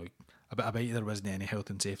I bet you there wasn't any health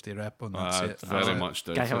and safety rep on that Aye, set. very much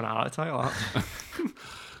doubt guy having it. a heart attack like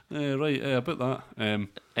Right, about that.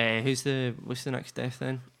 that. What's the next death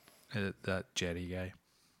then? That Jerry guy.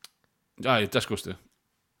 Aye, Disco Stew.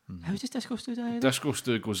 How does Disco Stew die? Disco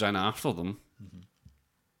Stew goes in after them,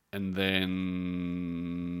 and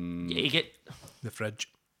then You get. The fridge.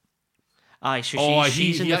 Aye, so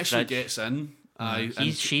she's in he the actually fridge. gets in. Aye,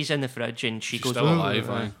 and She's in the fridge and she she's goes. still "Oh, alive.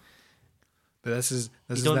 aye." Aye. But this is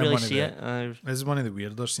You then don't really one of see the, it. This is one of the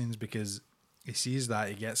weirder scenes because he sees that,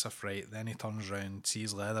 he gets a fright, then he turns around,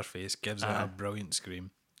 sees Leatherface, gives out a brilliant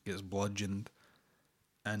scream, gets bludgeoned,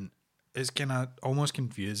 and it's kind of almost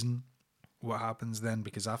confusing what happens then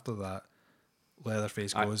because after that,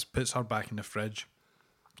 Leatherface goes, puts her back in the fridge,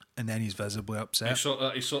 and then he's visibly upset. He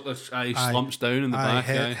sort of slumps down in the back.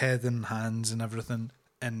 Head and hands and everything.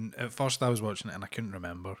 And at first I was watching it and I couldn't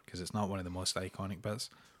remember because it's not one of the most iconic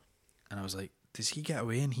bits. And I was like, does he get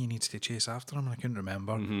away and he needs to chase after him? And I couldn't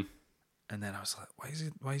remember. Mm-hmm. And then I was like,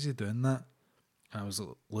 why is he doing that? And I was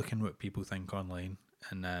looking what people think online,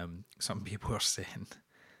 and some people are saying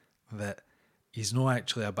that he's not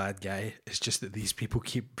actually a bad guy. It's just that these people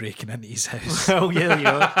keep breaking into his house. Oh yeah,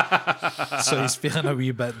 yeah. So he's feeling a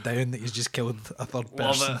wee bit down that he's just killed a third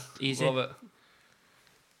person. Love it. Easy. Love it.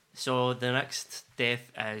 So the next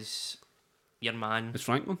death is your man. It's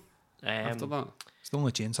Franklin. After that, It's the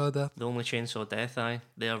only chainsaw death. The only chainsaw death. Aye,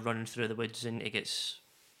 they're running through the woods and it gets.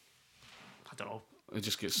 I don't know. it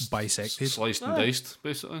just gets Bisected. sliced and diced,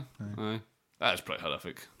 basically. Aye. That is pretty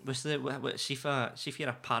horrific. What's the what? See if you're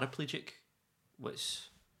a paraplegic, what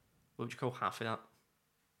would you call half of that?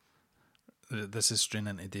 This is straying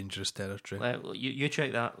into dangerous territory. You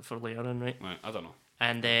check that for later on, right? Right, I don't know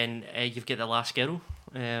And then you've got the last girl,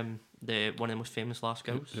 the one of the most famous last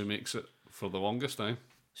girls. who makes it for the longest time.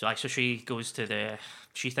 So she goes to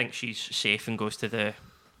she thinks she's safe and goes to the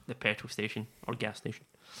petrol station or gas station.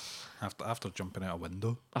 After jumping out a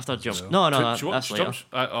window. After as jump, well. that's later.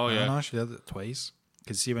 Oh yeah. No, she did it twice.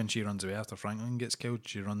 Because see, when she runs away after Franklin gets killed,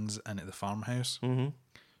 she runs into the farmhouse. Mm-hmm.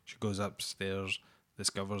 She goes upstairs.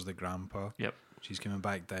 discovers the grandpa. Yep. She's coming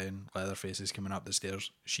back down. Leatherface is coming up the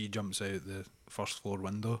stairs. She jumps out the first floor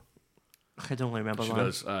window. I don't remember She that.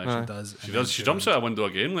 does. Aye. She does. She does. She jumps out a window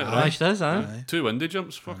again later Aye, on. she does, aye. Aye. 2 windy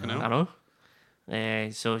jumps. Fucking I hell. know.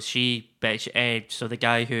 So so the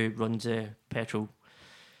guy who runs the petrol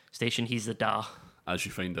station, he's the dad, As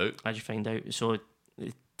you find out. as you find out. So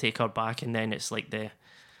they take her back, and then it's like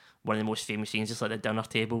one of the most famous scenes. It's like the dinner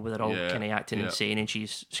table where they're all Yeah, kind of acting yeah. insane, and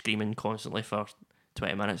she's screaming constantly for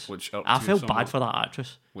 20 minutes. Which irked I you feel somewhat. bad for that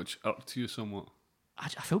actress. Which irked you somewhat. I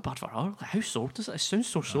feel bad for her. Like, how sore does it? It sounds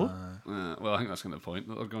so sore. Well, I think that's kind of the point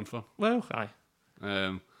that they're going for. Well, aye.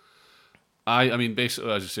 I mean,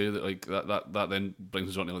 basically, as you say, that like that then brings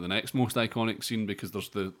us on to like, the next most iconic scene, because there's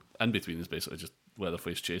the in between is basically just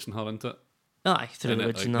Leatherface chasing her into it. Aye, through the And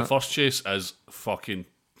woods like, and the that. first chase is fucking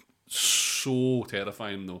so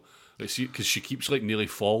terrifying though. Because she keeps like nearly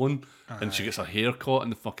falling, and she gets her hair caught in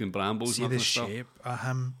the fucking brambles. See and all the this stuff. shape of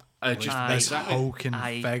him. Just Aye. This exactly. hulking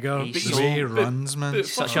Aye. figure. He's The so- way he runs, man. but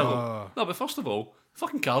Such fucking- a- No, but first of all,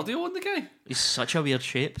 fucking cardio on the guy. He's such a weird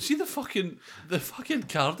shape. See the fucking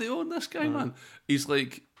cardio on this guy, man. He's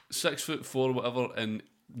like 6'4" or whatever, and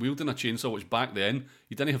wielding a chainsaw, which back then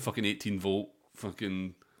you didn't have fucking 18-volt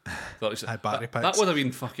fucking. Aye, battery that packs. would have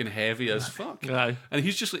been fucking heavy as fuck. Aye. And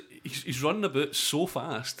he's just like he's running about so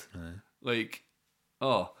fast, like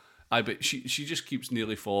but she just keeps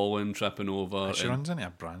nearly falling, tripping over. She and runs into a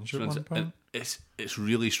branch at runs- one point. and it's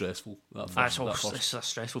really stressful. It's a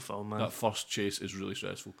stressful film, man. That first chase is really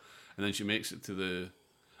stressful, and then she makes it to the.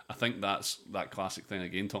 I think that's that classic thing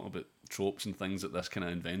again, talking about tropes and things that this kind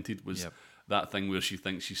of invented was Yep. that thing where she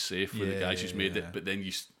thinks she's safe with the guy she's made Yeah. it, but then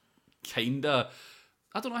you kind of.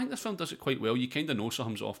 I don't know. I think this film does it quite well. You kind of know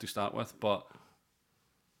something's off to start with, but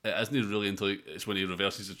it isn't really until it's when he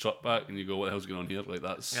reverses the truck back and you go, "What the hell's going on here?" Like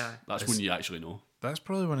that's when you actually know. That's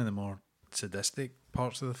probably one of the more sadistic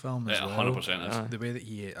parts of the film as Yeah, well. 100% is. The way that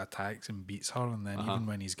he attacks and beats her, and then even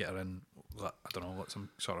when he's getting her in, I don't know, what, some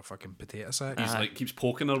sort of fucking potato sack. He's like keeps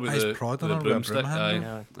poking her with He's the prodding the her with a broomstick. broom Aye,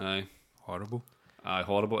 handle. aye. Horrible. Aye,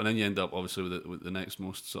 horrible. And then you end up obviously with the next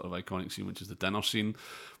most sort of iconic scene, which is the dinner scene.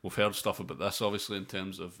 We've heard stuff about this obviously in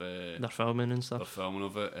terms of They're filming and their stuff. filming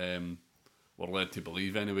of it. We're led to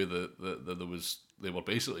believe anyway that they were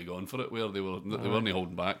basically going for it, where they weren't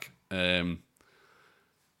holding back. And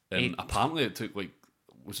apparently it took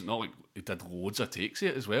was it not like he did loads of takes of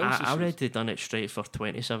it as well? So I she read they done it straight for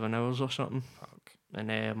 27 hours or something. Fuck.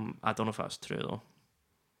 And I don't know if that's true though.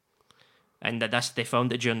 And they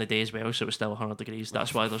filmed it during the day as well, so it was still 100 degrees.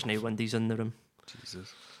 That's why there's no windies in the room.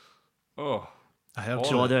 Jesus. Oh, I heard.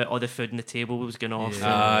 So all the food on the table was going off.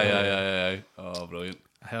 Yeah. aye. Oh, brilliant.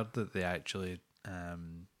 I heard that they actually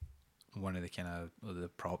one of the kind of the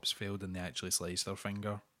props failed and they actually sliced their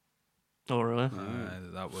finger. Oh really?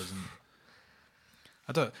 That wasn't.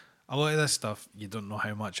 I don't. A lot of this stuff, you don't know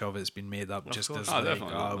how much of it's been made up, just course. as Oh,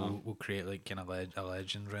 definitely not, no. we'll create like kind of a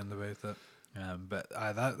legend round about it. But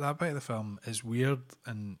that bit of the film is weird,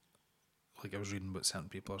 and like I was reading what certain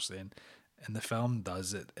people are saying, and the film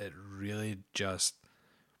does it. It really just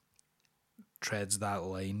treads that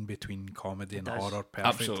line between comedy and does. horror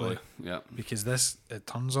perfectly. Absolutely, yeah. Because it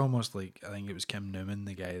turns almost like, I think it was Kim Newman,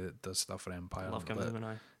 the guy that does stuff for Empire. Love Kim that,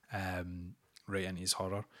 Newman, right into his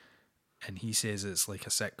horror, and he says it's like a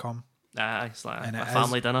sitcom. It's like And a it is-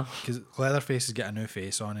 family dinner. Because Leatherface has got a new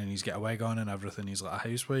face on and he's got a wig on and everything. He's like a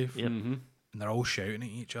housewife. Yep. And they're all shouting at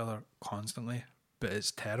each other constantly. But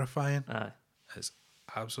it's terrifying. Aye. It's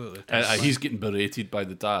absolutely terrifying. He's getting berated by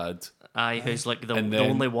the dad. Aye, who's like the And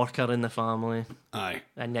then- only worker in the family. Aye.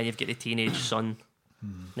 And then you've got the teenage son.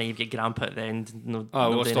 Then you've got Grandpa at the end. No,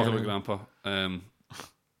 Oh, no let's doing talk about anything. Grandpa.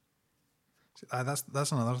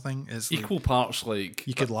 That's another thing. It's like, Equal parts like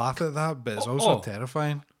you could laugh at that, but it's also Oh.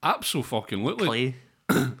 terrifying. absolutely.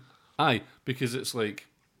 Play. Aye, because it's like,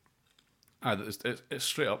 it's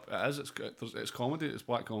straight up. It is. It's comedy. It's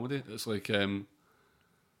black comedy. It's like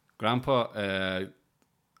Grandpa.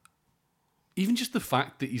 Even just the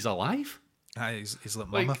fact that he's alive. He's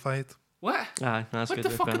like Like- mummified. What? Aye, that's What good. the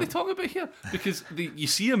way of fuck are putting they it. talking about here? Because you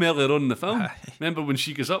see him earlier on in the film. Remember when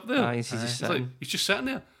she goes up there? Aye, he's just It's like, sitting. he's just sitting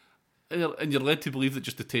there, and you're led to believe that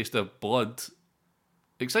just the taste of blood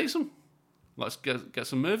excites him. Let's get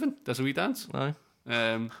some moving. Does a wee dance. Aye.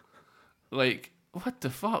 Like what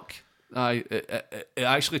the fuck? It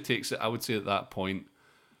actually takes it. I would say at that point,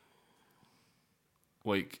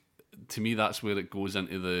 like to me, that's where it goes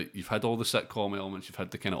into you've had all the sitcom elements, you've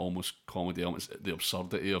had the kind of almost comedy elements, the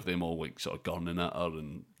absurdity of them all like sort of gurning at her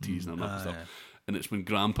and teasing her and stuff. yeah. And it's when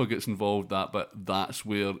Grandpa gets involved that's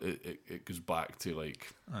where it goes back to like,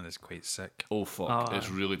 And it's quite sick. oh fuck, Oh, it's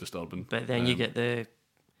really disturbing. But then you get the.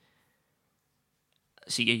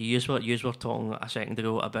 See, you were talking a second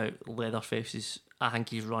ago about Leatherface's. I think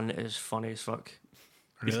his run is funny as fuck.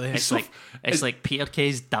 Really? It's like Peter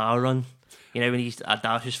Kay's Da run. You know when he's a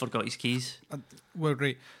Da who's forgot his keys. Well,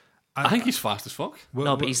 right. I think he's fast as fuck.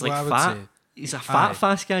 No, but he's like I would fat. say- He's a fat,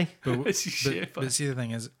 fast guy. It's his shape. But see, the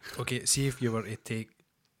thing is, okay, see if you were to take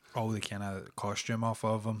all the kind of costume off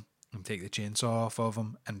of him and take the chainsaw off of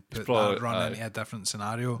him and put probably- that run into a different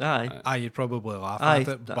scenario, Aye. you'd probably laugh Aye, at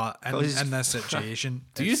it. that- But cause- in this situation,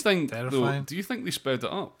 Do you it's think though? terrifying? Do you think they sped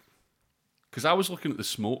it up? Because I was looking at the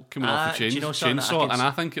smoke coming off the do you know something? chainsaw, I can and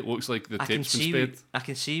I think it looks like the I can tape's been see. sped. I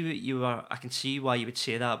can see what you were. I can see why you would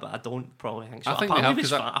say that, but I don't probably think so. I think they have,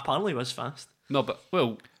 'cause Apparently, it was fast. No, but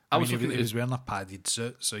well, I was looking he at was wearing a padded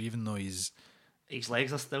suit, so even though he's His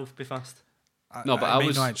legs are still be fast. No, but it I might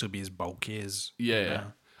was- not actually be as bulky as Yeah.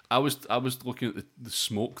 I was looking at the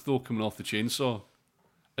smoke though coming off the chainsaw.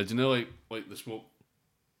 And do you know like the smoke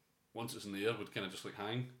once it's in the air would kind of just like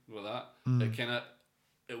hang with that. It kind of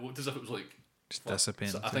it looked as if it was like just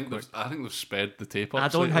dissipating. so I too think quick. they've sped the tape up. I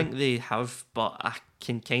don't slightly. think they have, but I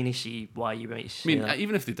can kind of see why you might I say mean, that.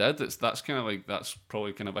 even if they did, that's kind of like that's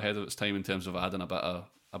probably kind of ahead of its time in terms of adding a bit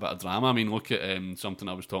of drama. I mean, look at something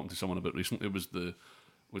I was talking to someone about recently was a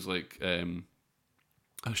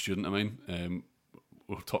student of mine.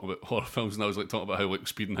 We were talking about horror films, and I was like talking about how like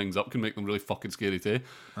speeding things up can make them really fucking scary too.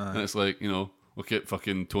 And it's like, you know, look at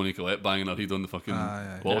fucking Toni Collette banging her head on the fucking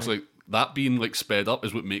wall. It's like that being like sped up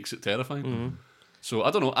is what makes it terrifying. So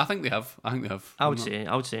I don't know. I think they have. I would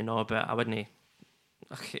say no, but I wouldn't.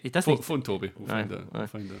 Okay, it doesn't. Phone Toby. We'll find Aye, out. We'll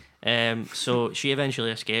find out. So she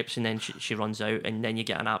eventually escapes, and then she runs out, and then you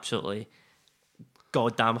get an absolutely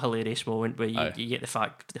goddamn hilarious moment where you get the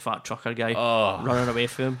fat trucker guy running away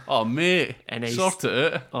from him. Oh mate, And he's- sort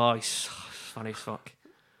it out. Oh, he's funny as fuck.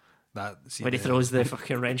 When he the, throws the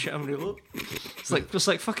fucking wrench at him, and it's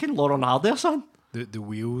like fucking Lauren Hardy or something. the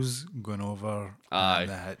wheels going over Aye. and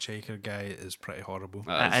the hitchhiker guy is pretty horrible.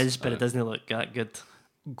 It is, but it doesn't look that good.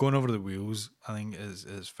 Going over the wheels, I think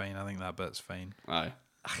is fine. I think that bit's fine, Aye.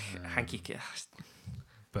 I think you can.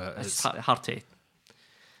 but It's it's hard to.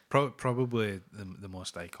 probably the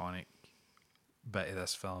most iconic bit of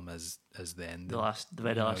this film is the ending. The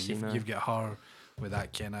very last scene. You've got her with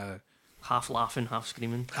that kind of Half laughing, half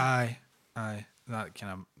screaming. aye, that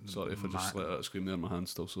kind of Sorry if I just let out a scream there. My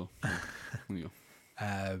hand's still sore. There you go.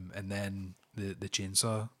 and then the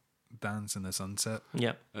chainsaw dance in the sunset.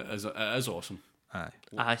 Yep. It is awesome. Aye,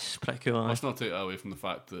 It's pretty cool. aye. Let's not take that away from the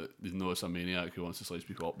fact that you know it's a maniac who wants to slice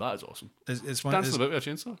people up. That is awesome. it's one. Dancing It's, about with a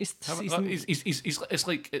chainsaw.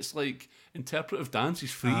 It's like interpretive dance.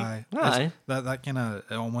 He's free. aye, Aye. that kind of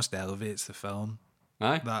it almost elevates the film.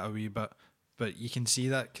 Aye. That a wee bit, but you can see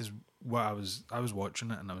that because what I was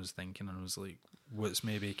watching it and I was thinking and I was like, what's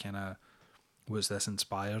this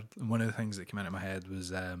inspired? And one of the things that came into my head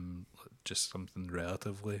was just something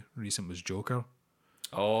relatively recent was Joker.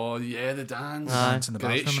 Oh yeah, the dance. Dance in the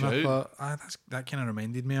Great bathroom, and I shout. thought, that kind of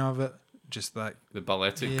reminded me of it. Just that, The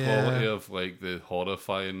balletic Yeah. quality of like the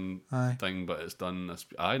horrifying Aye. thing, but it's done.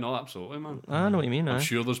 I know absolutely, man. I know what you mean. I'm aye.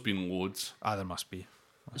 sure there's been loads. there must be.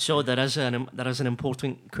 So there is an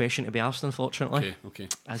important question to be asked. Unfortunately, Okay.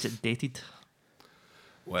 is it dated?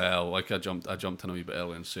 Well, like I jumped in a wee bit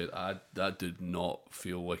earlier and said that did not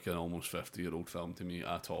feel like an almost 50-year-old film to me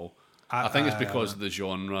at all. I think it's because of the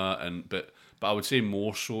genre but I would say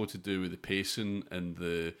more so to do with the pacing and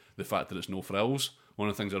the fact that it's no frills. One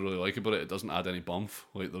of the things I really like about it doesn't add any bump.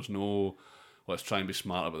 Like there's no let's try and be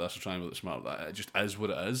smart about this or try and be smart about that. It just is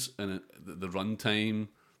what it is, and the run time,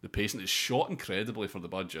 the pacing is shot incredibly for the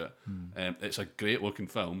budget. It's a great looking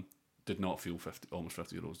film. Did not feel almost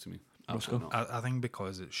 50-year-olds to me. Absolutely not. I think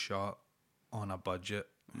because it's shot on a budget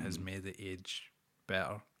has made it age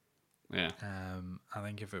better. Yeah. I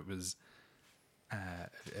think if it was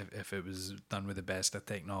if it was done with the best of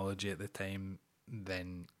technology at the time,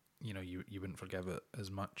 then you wouldn't forgive it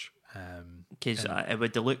as much. Because it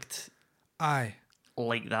would have looked Aye,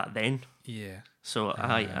 like that then. yeah, So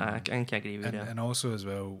I can agree with you. and also as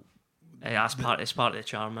well, It's part of the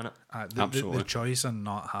charm, innit? Absolutely. the choice on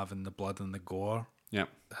not having the blood and the gore Yeah.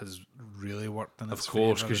 has really worked in its Of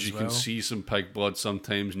course, favour because as you can well. see some pig blood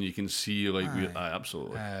sometimes, and you can see like Aye.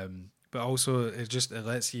 absolutely. But also it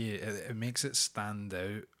lets you it makes it stand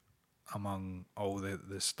out among all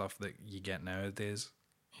the stuff that you get nowadays,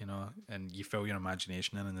 and you fill your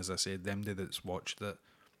imagination in. And as I said, them that's watched it,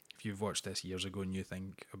 if you've watched this years ago and you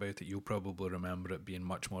think about it, you'll probably remember it being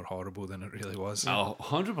much more horrible than it really was.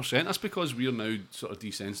 100%. That's because we're now sort of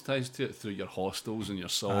desensitized to it through your Hostels and your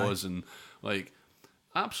Saws and like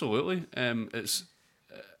absolutely. It's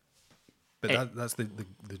But that's the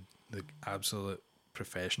absolute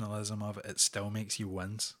professionalism of it, it still makes you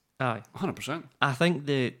wince. Aye. 100%. I think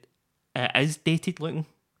that it is dated looking,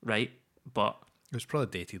 right? But It was probably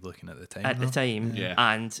dated looking at the time. at the time, Yeah.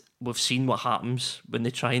 and we've seen what happens when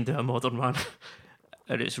they try and do a modern one,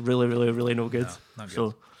 and it's really, really, really no good. No, not good.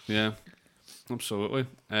 So Yeah, absolutely.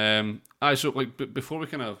 So like before we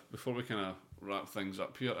kind of wrap things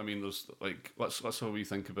up here, I mean, there's like let's how we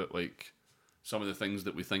think about like some of the things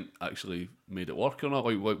that we think actually made it work or not.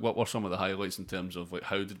 Like what were some of the highlights in terms of like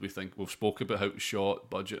how did we think we've spoke about how it was shot,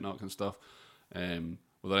 budget, and that kind of stuff.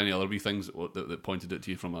 Were there any other wee things that pointed it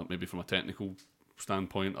to you from maybe from a technical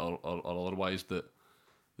standpoint or otherwise that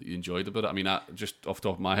you enjoyed about it? I mean, just off the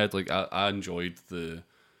top of my head, like I enjoyed the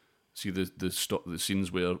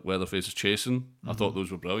scenes where Leatherface is chasing. I thought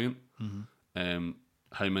those were brilliant.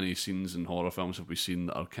 How many scenes in horror films have we seen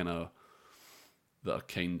that are kind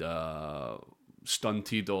of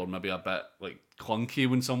stunted or maybe a bit like clunky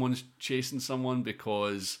when someone's chasing someone,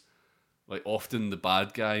 because like often the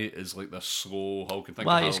bad guy is like this slow hulking thing.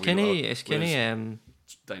 well, it's kind of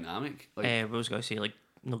dynamic. Like, I was going to say like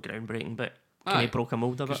no groundbreaking, but kind of broke a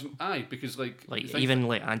mold a bit. because like Even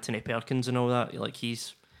like Anthony Perkins and all that, like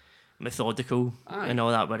he's methodical and all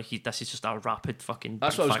that, where this is just a rapid fucking.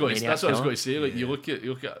 That's what I was going to say. Like Yeah. you look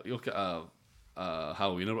at a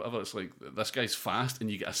Halloween or whatever. It's like this guy's fast, and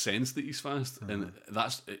you get a sense that he's fast, and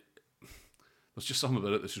that's it. There's just something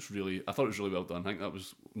about it that's just really. I thought it was really well done. I think that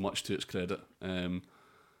was much to its credit.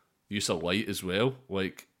 Use of light as well.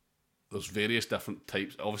 Like there's various different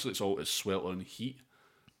types. Obviously, it's sweltering heat,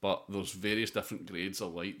 but there's various different grades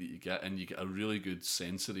of light that you get, and you get a really good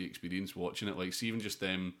sensory experience watching it. Like, see, even just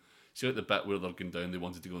them. See, like the bit where they're going down, they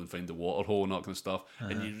wanted to go and find the water hole and that kind of stuff,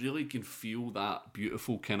 and you really can feel that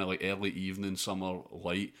beautiful kind of like early evening summer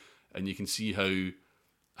light, and you can see how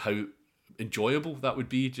enjoyable that would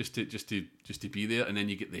be just to be there. And then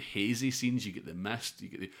you get the hazy scenes, you get the mist,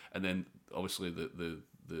 and then obviously the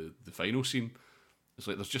final scene. It's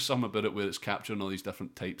like there's just something about it where it's capturing all these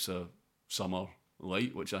different types of summer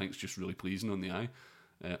light, which I think is just really pleasing on the eye.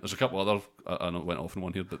 There's a couple other, I know I went off on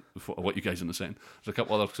one here, but I'll let you guys in a second. There's a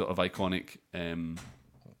couple other sort of iconic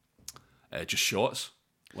just shots,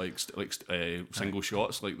 like single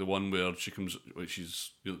shots, like the one where she comes,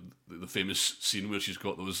 she's the famous scene where she's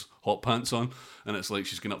got those hot pants on, and it's like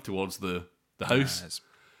she's going up towards the house. It's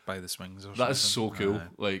by the swings or something. That is so cool.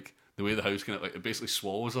 Like the way the house kind of like it basically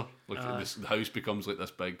swallows her. Like the house becomes like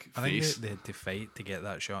this big I face. think they had to fight to get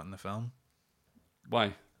that shot in the film.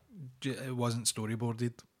 Why? It wasn't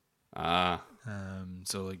storyboarded.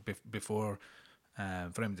 So like before,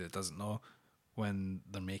 for anybody that doesn't know, when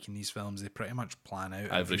they're making these films, they pretty much plan out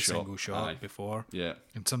every single shot before. Yeah.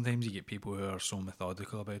 And sometimes you get people who are so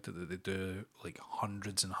methodical about it that they do like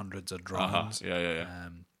hundreds and hundreds of drawings. Yeah.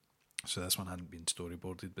 So this one hadn't been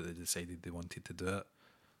storyboarded, but they decided they wanted to do it.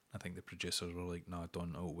 I think the producers were like, "No,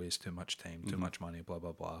 don't waste too much time, too much money, blah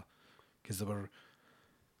blah blah," because they were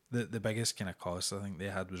the biggest kind of cost I think they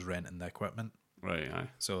had was renting the equipment. Right. Aye.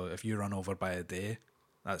 So if you run over by a day,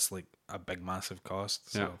 that's like a big, massive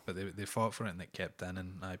cost. So, Yeah. but they fought for it and it kept in,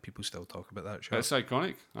 and people still talk about that shot. It's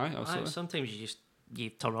iconic. Aye, absolutely. Sometimes you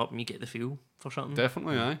turn up and you get the feel for something.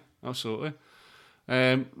 Definitely, aye, absolutely.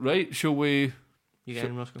 Right, shall we? You get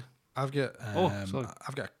in, Roscoe? I've got sorry.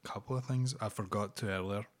 I've got a couple of things I forgot to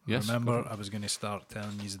earlier. Yes, Remember, I was going to start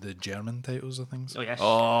telling you the German titles of things. Oh yes.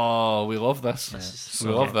 Oh, we love this. is We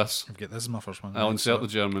so love good. this. I've got this is my first one. I'll right? insert So, the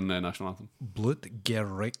German national anthem.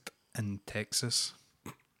 Blutgericht in Texas.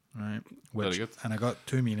 Right. Very good. And I got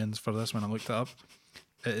two meanings for this when I looked it up.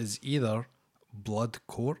 It is either blood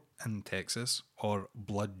court in Texas or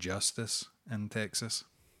blood justice in Texas.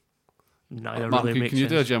 Neither Mark, really makes can you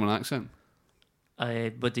do a sense. German accent?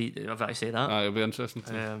 But if I say that, Aye, it'll be interesting.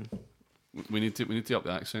 To, we need to up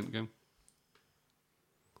the accent again.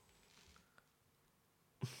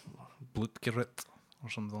 Blutgericht or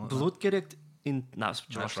something like that. Blutgericht in that's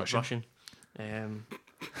Russian. Russian.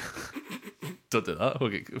 Don't do that. We'll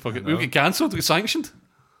get cancelled. We'll get sanctioned.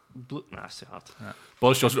 Nah, it's too hard.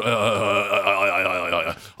 Boris Johnson.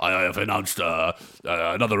 I have announced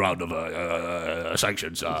another round of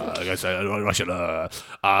sanctions against Russia,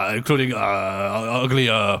 including ugly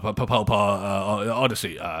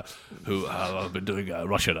Odyssey, who have been doing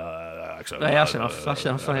Russian accent. Right, that's enough. That's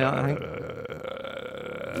enough for that, I think.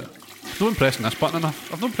 I've not pressing this button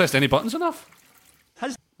enough. I've not pressed any buttons enough.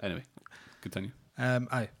 Anyway, continue.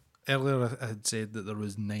 Aye. Earlier I had said that there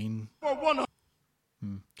was 9 So,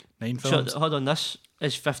 films. hold on, this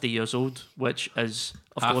is 50 years old, which is,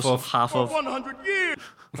 of Half course, of- half of 100 years.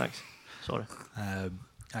 Thanks. Sorry.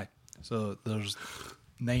 Aye. So there's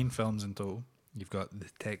 9 films in total. You've got the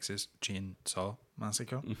Texas Chainsaw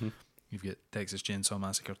Massacre. You've got Texas Chainsaw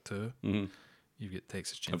Massacre 2. Mm-hmm. You've got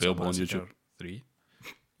Texas Chainsaw Available on Massacre YouTube. 3.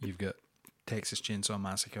 You've got Texas Chainsaw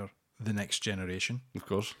Massacre The Next Generation. Of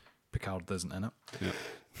course. Picard isn't in it. Yeah.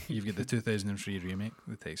 You've got the 2003 remake,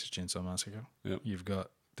 The Texas Chainsaw Massacre. Yep. You've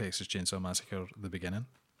got Texas Chainsaw Massacre The Beginning,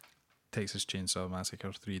 Texas Chainsaw Massacre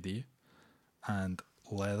 3D, and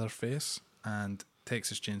Leatherface, and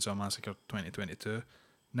Texas Chainsaw Massacre 2022.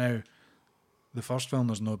 Now, the first film,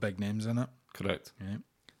 there's no big names in it. Correct. Right?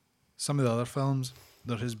 Some of the other films,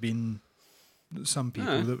 there has been some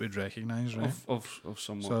people that we'd recognise, right? Of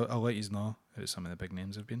somewhat. So I'll let you know who some of the big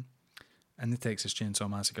names have been. In the Texas Chainsaw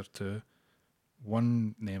Massacre 2,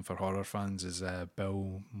 one name for horror fans is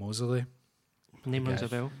Bill Moseley. Name rings a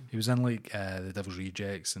bell. He was in like The Devil's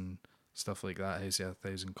Rejects and stuff like that. House of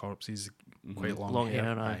 1,000 Corpses, quite long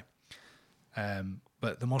hair. Aye.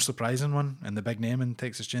 But the more surprising one and the big name in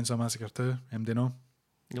Texas Chainsaw Massacre 2, do you know?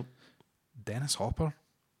 Nope. Dennis Hopper,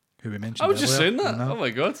 who we mentioned I was just earlier. saying that. Oh my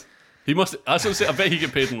god. He must. That's what I'm saying. I bet he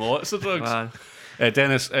get paid in lots of drugs.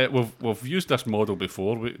 Dennis, we've used this model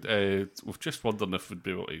before. We've just wondering if we'd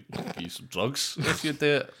be able to give you some drugs if you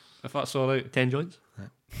do it, if that's all right. 10 joints.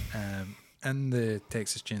 In the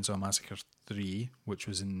Texas Chainsaw Massacre 3, which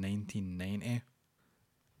was in 1990,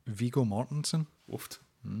 Viggo Mortensen. Woofed.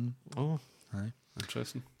 Oh. Aye.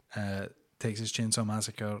 Interesting. Texas Chainsaw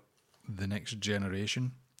Massacre The Next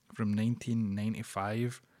Generation from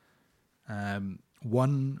 1995.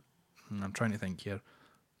 One, I'm trying to think here,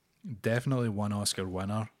 definitely one Oscar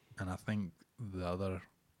winner, and I think the other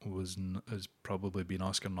has probably been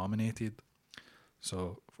Oscar nominated.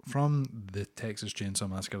 So from the Texas Chainsaw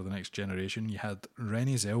Massacre The Next Generation, you had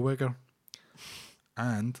Renée Zellweger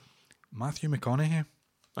and Matthew McConaughey.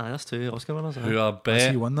 Aye, that's 2 Oscar winners. Who I Has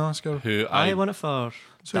bet. he won the Oscar? Who I I won it for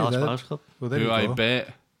So he Dallas did. Buyers Club. Well, there who you I go.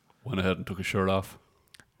 bet went ahead and took his shirt off.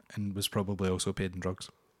 And was probably also paid in drugs.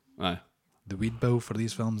 Aye, The weed bill for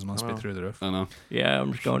these films must be through the roof. I know. Yeah,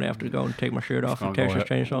 I'm just going after go and take my shirt off and Texas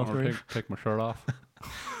Chainsaw 3. Take my shirt off.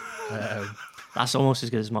 That's almost as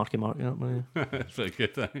good as Marky Mark. It's very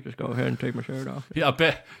good. Just go ahead and take my shirt off. Yeah, I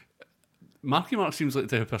bet. Marky Mark seems like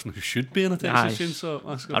the type of person who should be in a Texas Aye. Chainsaw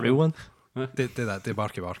Massacre. A real one. Did that, did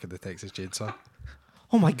Marky Mark in the Texas Chainsaw.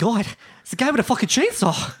 Oh my god, it's the guy with a fucking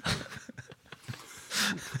chainsaw.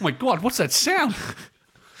 Oh my god, what's that sound?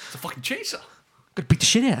 It's a fucking chainsaw. Gonna beat the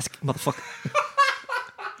shit out of this motherfucker.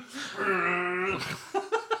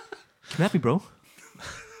 Come at me, bro.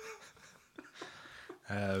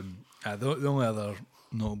 The only other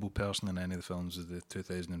notable person in any of the films is the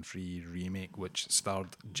 2003 remake, which starred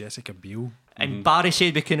Jessica Biel. And Barry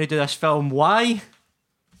said we couldn't do this film. Why?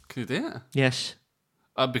 Can you do it? Yes.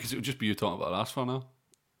 Because it would just be you talking about ass for now.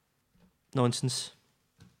 Nonsense.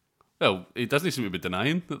 Well, he doesn't seem to be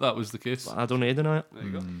denying that was the case. I don't need to know it. There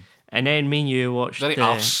you go. And then me and you watched Very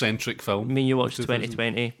arse-centric film. me and you watched 2000.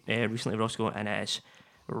 2020 recently, Roscoe, and it is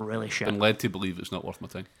really shit. Been led to believe it's not worth my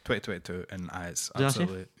time. 2022, and it's Did I say?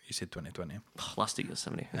 absolutely. You said 2020. Last week was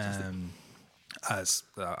 70. It's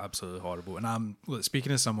absolutely horrible. And look,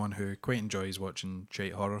 speaking as someone who quite enjoys watching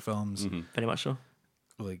shite horror films, Very much so.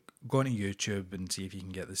 like go on to YouTube and see if you can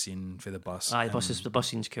get the scene for the bus. Aye, the bus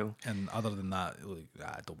scene's cool. And other than that, like,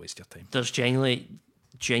 don't waste your time. There's genuinely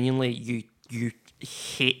you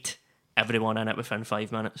hate everyone in it within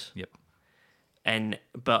 5 minutes. Yep.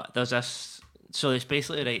 But there's this, so it's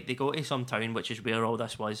basically right, they go to some town, which is where all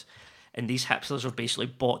this was, and these hipsters have basically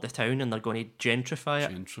bought the town and they're going to gentrify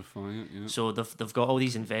it. Gentrify it, yeah. So they've got all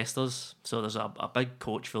these investors. So there's a big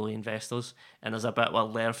coach full of investors, and there's a bit where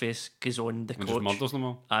Leatherface goes on the And coach. just murders them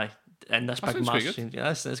all. Aye, and this That big sounds quite massive good. scene.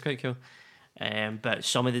 Yeah, that's quite cool. But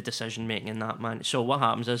some of the decision making in that, man. So what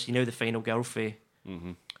happens is, you know, the final girl, Faye,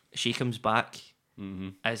 she comes back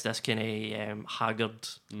as this kind of haggard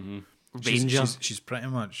ranger. She's pretty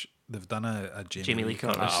much. They've done a Jamie Lee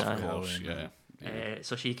Curtis, Curtis aye. Of girl, course, and- yeah.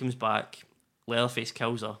 So she comes back, Leatherface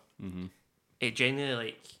kills her. It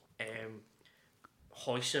genuinely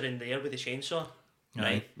hoists her in there with the chainsaw,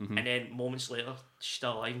 right? And then moments later, she's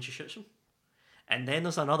still alive and she shoots him. And then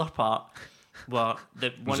there's another part where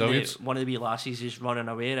Resilience. one of the wee lassies is running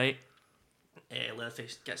away, right?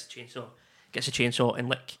 Leatherface gets the chainsaw and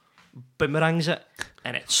like boomerangs it,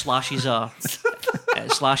 and it slashes her.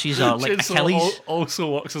 It slashes her like Chainsaw Achilles.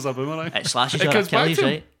 also works as a boomerang. It slashes It her comes back Achilles, to him.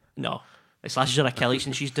 right? No. It slashes her Achilles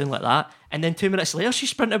and she's doing like that. And then 2 minutes later, she's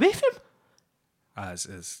sprinting away from him.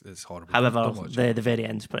 It's horrible. However, Don't watch it. the very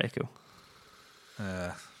end's pretty cool.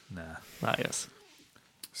 Nah. That is.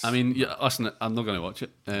 I mean, yeah, listen, I'm not going to watch it.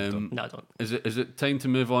 No, I don't. Is it time to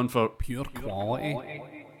move on for pure quality?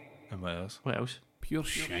 And what else? What else? Pure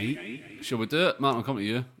shite. Shall we do it? Martin, I'll come to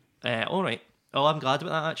you. All right. Oh, I'm glad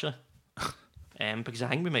about that, actually. because I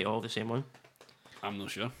think we might all have the same one. I'm not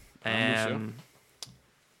sure.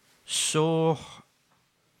 So,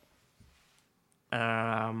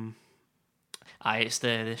 it's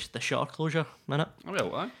the shutter closure, isn't it? Oh,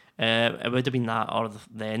 well, aye. It would have been that or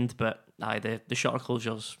the end, but the shutter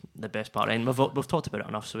closure's the best part. And we've talked about it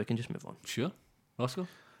enough, so we can just move on. Sure. Roscoe?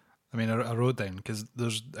 I mean, I wrote down, because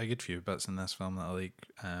there's a good few bits in this film that I like.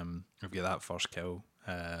 I've got that first kill,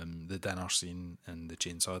 the dinner scene, and the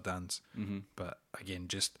chainsaw dance. Mm-hmm. But again,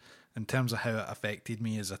 just in terms of how it affected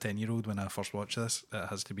me as a 10-year-old when I first watched this, it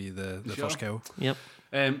has to be the first kill. Yep.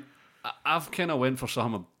 I've kind of went for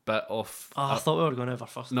something a bit off. I thought we were going to have our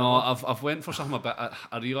first. No, I've went for something a bit.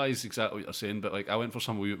 I realise exactly what you're saying, but like I went for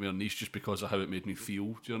something a wee bit more niche just because of how it made me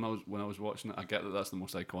feel when I was watching it. I get that that's the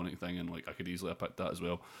most iconic thing, and like I could easily have picked that as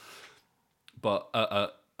well. But I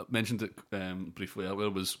mentioned it briefly earlier,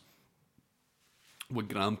 was when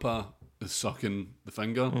Grandpa is sucking the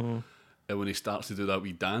finger, and when he starts to do that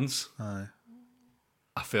wee dance, I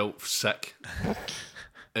felt sick.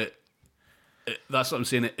 That's what I'm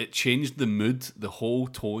saying. It changed the mood, the whole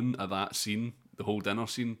tone of that scene, the whole dinner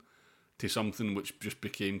scene, to something which just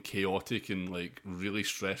became chaotic and like really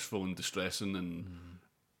stressful and distressing and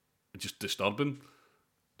just disturbing.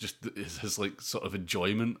 Just his like sort of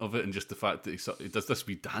enjoyment of it, and just the fact that he does this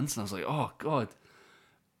wee dance, and I was like, oh god.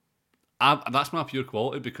 That's my pure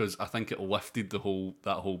quality, because I think it lifted that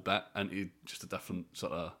whole bit into just a different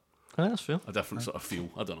sort of. That's fair. A different sort of feel.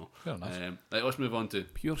 I don't know. Fair enough. Right, let's move on to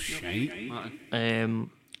pure shite.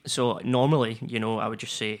 So normally, I would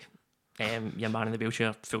just say, your man in the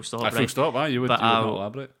wheelchair, full stop. Full stop. You would not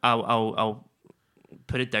elaborate. I'll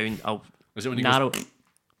put it down. I'll Is it when he narrow goes...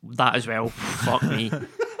 that as well. Fuck me.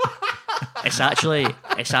 It's actually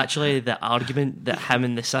the argument that him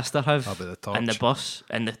and the sister have, and the bus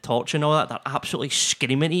and the torch and all that. They're absolutely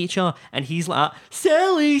screaming at each other, and he's like,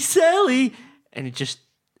 "Sally, Sally," and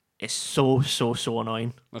it's so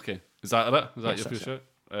annoying. Okay, is that it? Is that your pure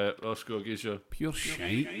shite? Roscoe gives you pure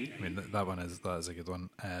shite. I mean, that is a good one.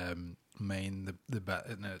 Mine, the bit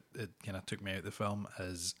and it kind of took me out of the film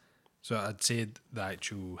is, so I'd said the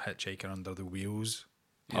actual hitchhiker under the wheels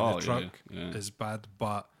in the truck is bad,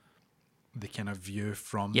 but the kind of view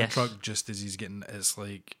from the truck just as he's getting, it's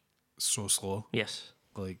like so slow. Yes.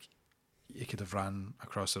 Like he could have ran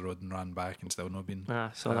across the road and ran back and still not been.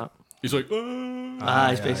 Saw that. He's like,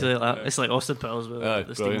 it's basically like that. It's like Austin Powers with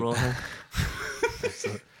the steamroller thing.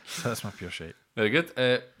 So that's my pure shite. Very good.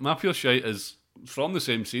 My pure shite is from the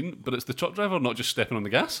same scene, but it's the truck driver not just stepping on the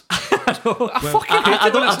gas. I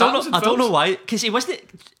don't know why, because he wasn't.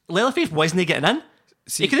 Leatherface wasn't getting in.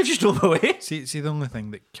 He could have just drove away. See, the only thing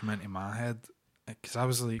that came into my head, because I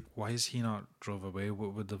was like, why is he not drove away?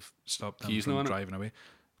 What would have stopped him from driving away?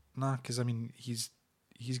 Nah, because I mean, he's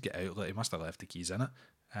get out. Like, he must have left the keys in it.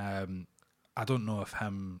 I don't know if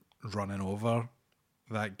him running over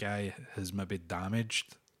that guy has maybe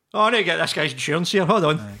damaged. Oh, I need to get this guy's insurance here. Hold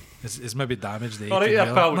on. It's maybe damaged the. All right,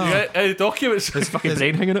 yeah, pal. No. You get any documents? His fucking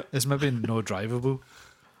brain hanging out. It's maybe no drivable.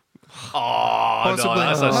 Oh, possibly.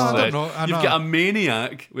 No, that's I don't know. You've got a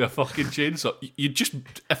maniac with a fucking chainsaw. You just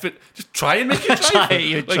try and make it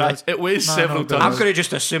drive. It weighs several tons. I'm going to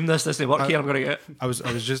just assume this doesn't work here. I'm going to get. I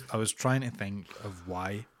was trying to think of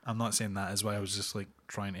why. I'm not saying that is why. I was just like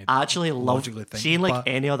trying to. I actually love seeing like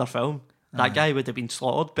any other film. That guy would have been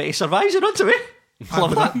slaughtered, but he survives it onto it.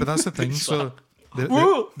 But that's the thing. So the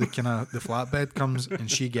kind of the flatbed comes and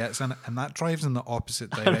she gets in it, and that drives in the opposite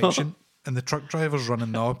direction. And the truck driver's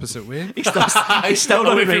running the opposite way. He's still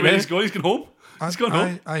running right now. He's going home. He's going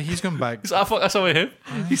home. He's going back. That's how I him.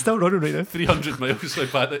 He's still running right now. 300 miles.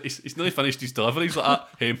 Like that. He's nearly finished his delivery. He's like that.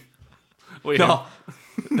 Him. Wait, no,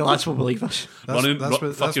 lads will believe us. Running.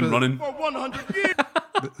 For 100 years.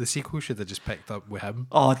 The sequel should have just picked up with him.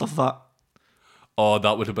 Oh, I'd love that. Oh,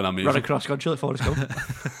 that would have been amazing. Run across country like Forrest Gump.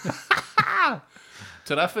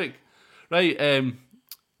 Terrific. Right.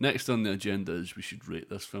 Next on the agenda is we should rate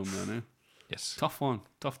this film now. Yes. Tough one.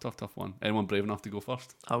 Tough one. Anyone brave enough to go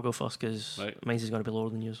first? I'll go first because mine's is going to be lower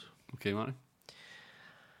than yours. Okay, Matty.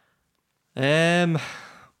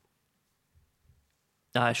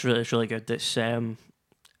 It's really good. It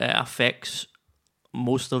affects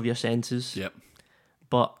most of your senses. Yep.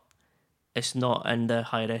 But it's not in the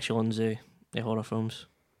higher echelons of horror films.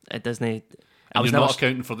 It doesn't. And you're not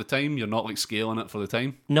accounting for the time? You're not like scaling it for the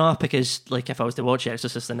time? No, because like if I was to watch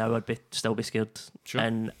Exorcist now, I'd still be scared. Sure.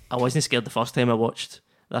 And I wasn't scared the first time I watched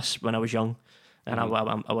this when I was young, and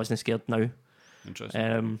I wasn't scared now.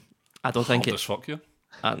 Interesting. I don't think it. Fuck you.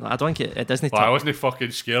 I don't think it doesn't. Well, I wasn't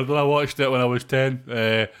fucking scared when I watched it when I was 10.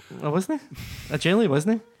 I wasn't. I genuinely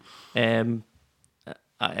wasn't. It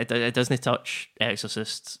doesn't touch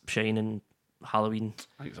Exorcist, Shining, Halloween.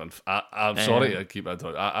 I think it's I'm sorry to keep it.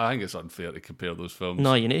 I think it's unfair to compare those films.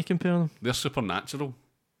 No, you need to compare them. They're supernatural.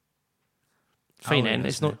 Fine, then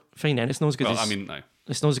it's not fine. Then it's not as good Well, as. I mean, no.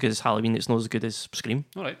 It's not as good as Halloween. It's not as good as Scream.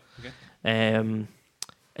 All right. Okay.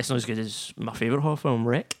 It's not as good as my favourite horror film,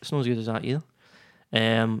 Wreck. It's not as good as that either.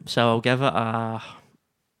 So I'll give it a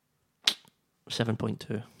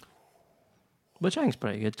 7.2, which I think is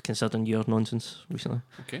pretty good considering your nonsense recently.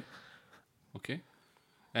 Okay.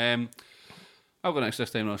 I'll go next this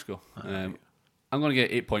time. Let's go. I'm going to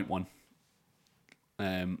get 8.1.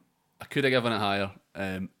 I could have given it higher.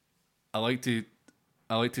 I like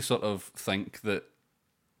to sort of think that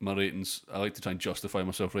my ratings. I like to try and justify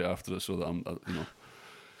myself right after it, so that I'm,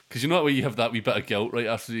 because you know where you have that wee bit of guilt right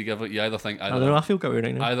after you give it. You either think I don't know. I feel guilty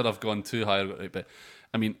right now. either I've gone too high or got right, but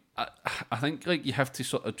I mean, I think like you have to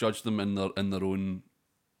sort of judge them in their own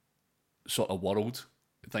sort of world,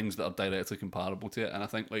 things that are directly comparable to it. And I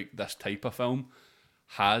think like this type of film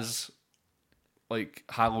has like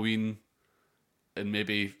Halloween and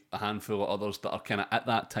maybe a handful of others that are kind of at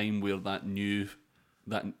that time where that new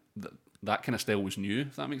that kind of style was new,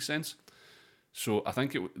 if that makes sense. So I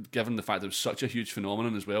think given the fact that it was such a huge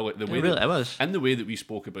phenomenon as well, like the way it was, and the way that we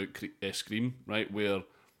spoke about Scream, right, where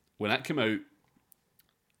when it came out,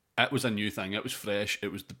 it was a new thing, it was fresh,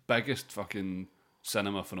 it was the biggest fucking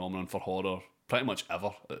cinema phenomenon for horror pretty much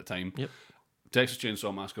ever at the time. Yep. Texas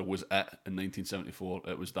Chainsaw Massacre was it in 1974.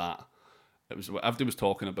 It was that. It was what everybody was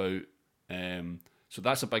talking about. So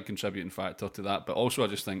that's a big contributing factor to that. But also, I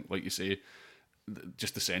just think, like you say,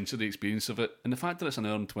 just the sensory experience of it, and the fact that it's an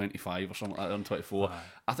hour and 25 or something like that, hour and 24.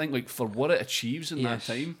 I think, like, for what it achieves in that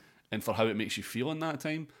time, and for how it makes you feel in that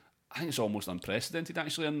time, I think it's almost unprecedented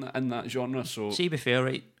actually in that genre. So, see, be fair,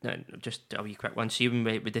 right? Just a wee quick one. See, when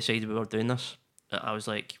we decided we were doing this, I was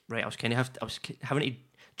like, right, I was having to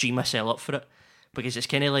G myself up for it. Because it's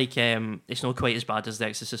kind of like, it's not quite as bad as The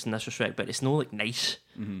Exorcist in this respect, but it's not like nice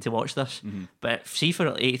to watch this. But see, for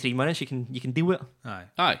 83 minutes, you can deal with it.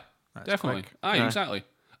 Aye, definitely. quick. Aye, exactly.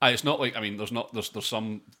 Aye, it's not like, I mean, there's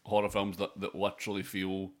some horror films that literally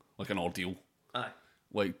feel like an ordeal. Aye.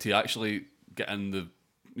 Like to actually get in the,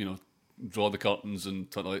 draw the curtains and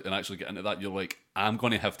actually get into that, you're like, I'm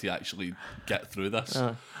going to have to actually get through this.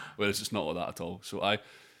 Whereas it's not like that at all. So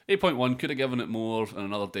 8.1, could have given it more on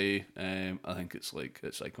another day. I think it's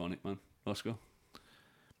iconic, man. Let's go.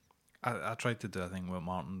 I tried to do a thing what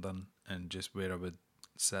Martin done, and just where I would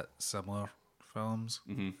set similar films,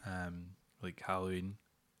 like Halloween.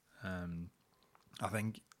 I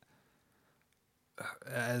think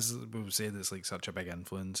as we've said, it's like such a big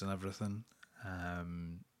influence and everything.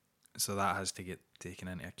 So that has to get taken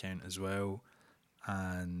into account as well.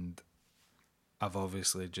 And I've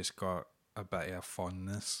obviously just got a bit of a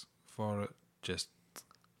fondness for it. Just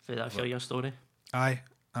for that, feel your story. Aye.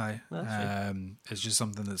 That's fine. It's just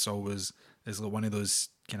something that's always is like one of those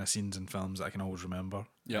kind of scenes in films that I can always remember.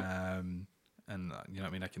 Yeah. And you know what I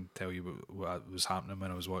mean. I can tell you what was happening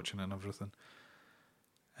when I was watching it and everything.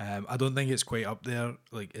 I don't think it's quite up there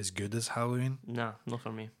like as good as Halloween. Nah, not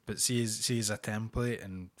for me. But see as a template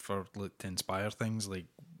and for like to inspire things, like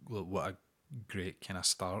what a great kind of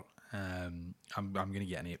start. I'm gonna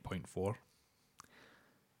get an 8.4.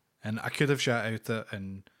 And I could have shot out it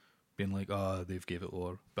and been like, oh, they've gave it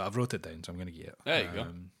lower, but I've wrote it down, so I'm gonna get it. There you go.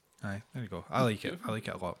 Aye, there you go. I like it. I like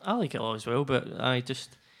it a lot. I like it a lot as well, but I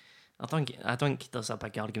don't think there's a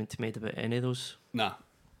big argument to be made about any of those. Nah,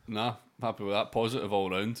 I'm happy with that. Positive all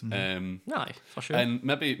round. Nah, for sure. And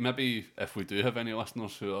maybe if we do have any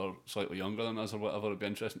listeners who are slightly younger than us or whatever, it'd be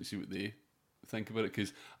interesting to see what they think about it.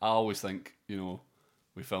 Because I always think,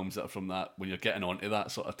 with films that are from that, when you're getting onto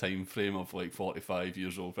that sort of time frame of like 45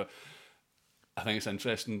 years old, but I think it's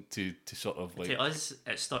interesting to sort of like. To us,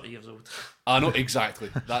 it's 30 years old. I know, exactly.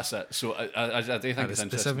 That's it. So I do think it's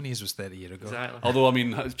interesting. The 70s was 30 years ago. Exactly. Although, I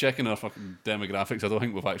mean, checking our fucking demographics, I don't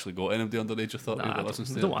think we've actually got anybody under the age of 30 Nah, that listens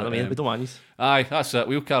to we don't it. want them, we don't want these. Aye, that's it.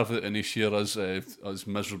 We'll carve out a niche here as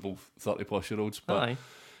miserable 30-plus-year-olds. But,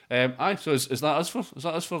 Aye. So is that us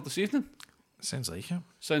for this evening? Sounds like it.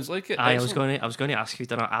 Sounds like it. Aye, I was Excellent. going to ask you,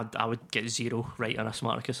 I would get 0 right on a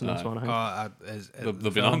Smarticus in this one. I think.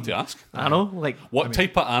 There'll be nothing to ask. I know, like What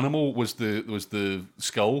type of animal was the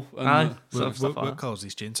skull? In Aye. What Stuff like that. colour's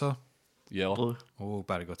these chainsaw? Yellow. Blue. Oh,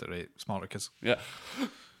 Barry got it right. Smarticus. Yeah.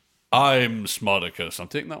 I'm Smarticus. I'm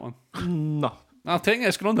taking that one. No, I'm taking it.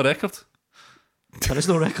 It's going on the record. there is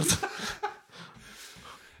no record.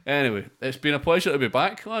 Anyway, it's been a pleasure to be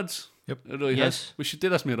back, lads. Yep. It really Yes. has. We should do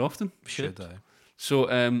this more often. Should. So,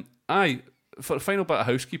 for a final bit of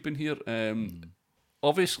housekeeping here,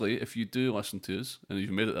 obviously, if you do listen to us and you've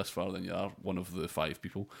made it this far, then you are one of the 5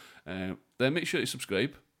 people. Then make sure to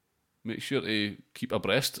subscribe. make sure to keep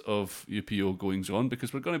abreast of UPO goings on,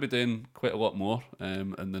 because we're going to be doing quite a lot more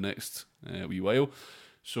in the next wee while.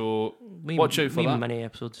 So watch out for that. Mini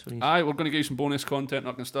episodes. Aye, we're going to give you some bonus content,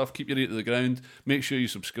 that kind of stuff. Keep your ear to the ground. Make sure you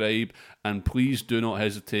subscribe, and please do not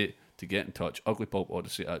hesitate to get in touch.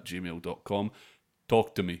 uglypulpodyssey@gmail.com.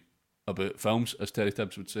 Talk to me about films, as Terry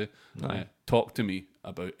Tibbs would say. Talk to me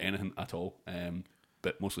about anything at all,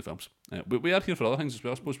 but mostly films. But we are here for other things as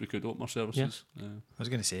well. I suppose we could open our services. I was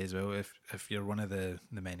going to say as well, if you're one of the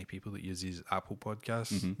many people that uses Apple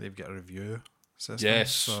Podcasts, they've got a review system.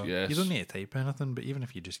 Yes, so yes. You don't need to type anything, but even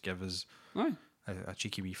if you just give us a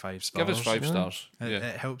cheeky wee 5 stars, give us 5 stars.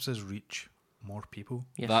 It helps us reach more people.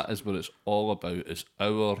 Yes. That is what it's all about. Is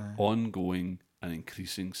our ongoing and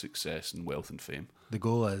increasing success and wealth and fame. The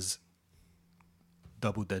goal is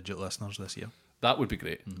double-digit listeners this year. That would be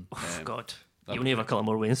great. Oh, God. You only have a couple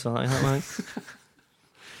more wins for that, man.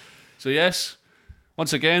 So yes,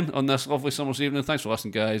 once again on this lovely summer's evening, thanks for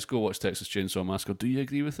listening, guys. Go watch Texas Chainsaw Massacre. Do you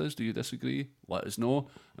agree with us? Do you disagree? Let us know,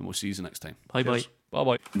 and we'll see you next time. Bye bye. Bye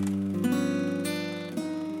bye.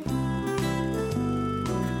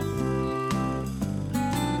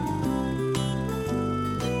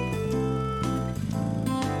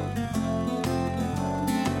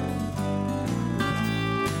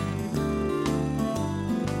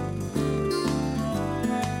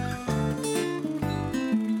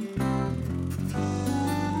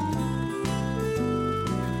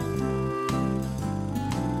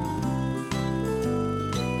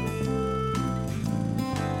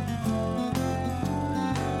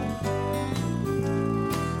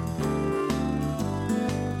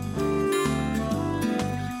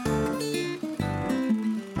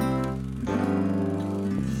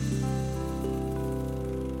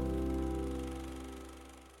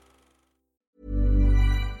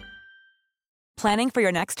 Planning for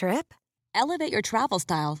your next trip? Elevate your travel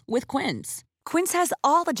style with Quince. Quince has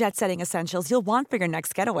all the jet-setting essentials you'll want for your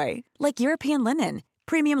next getaway, like European linen,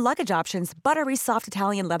 premium luggage options, buttery soft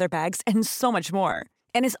Italian leather bags, and so much more.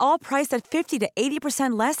 And is all priced at 50 to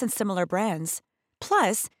 80% less than similar brands.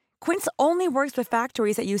 Plus, Quince only works with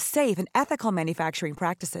factories that use safe and ethical manufacturing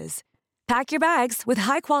practices. Pack your bags with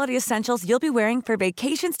high-quality essentials you'll be wearing for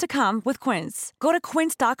vacations to come with Quince. Go to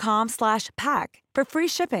quince.com/pack for free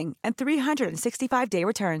shipping and 365-day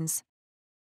returns.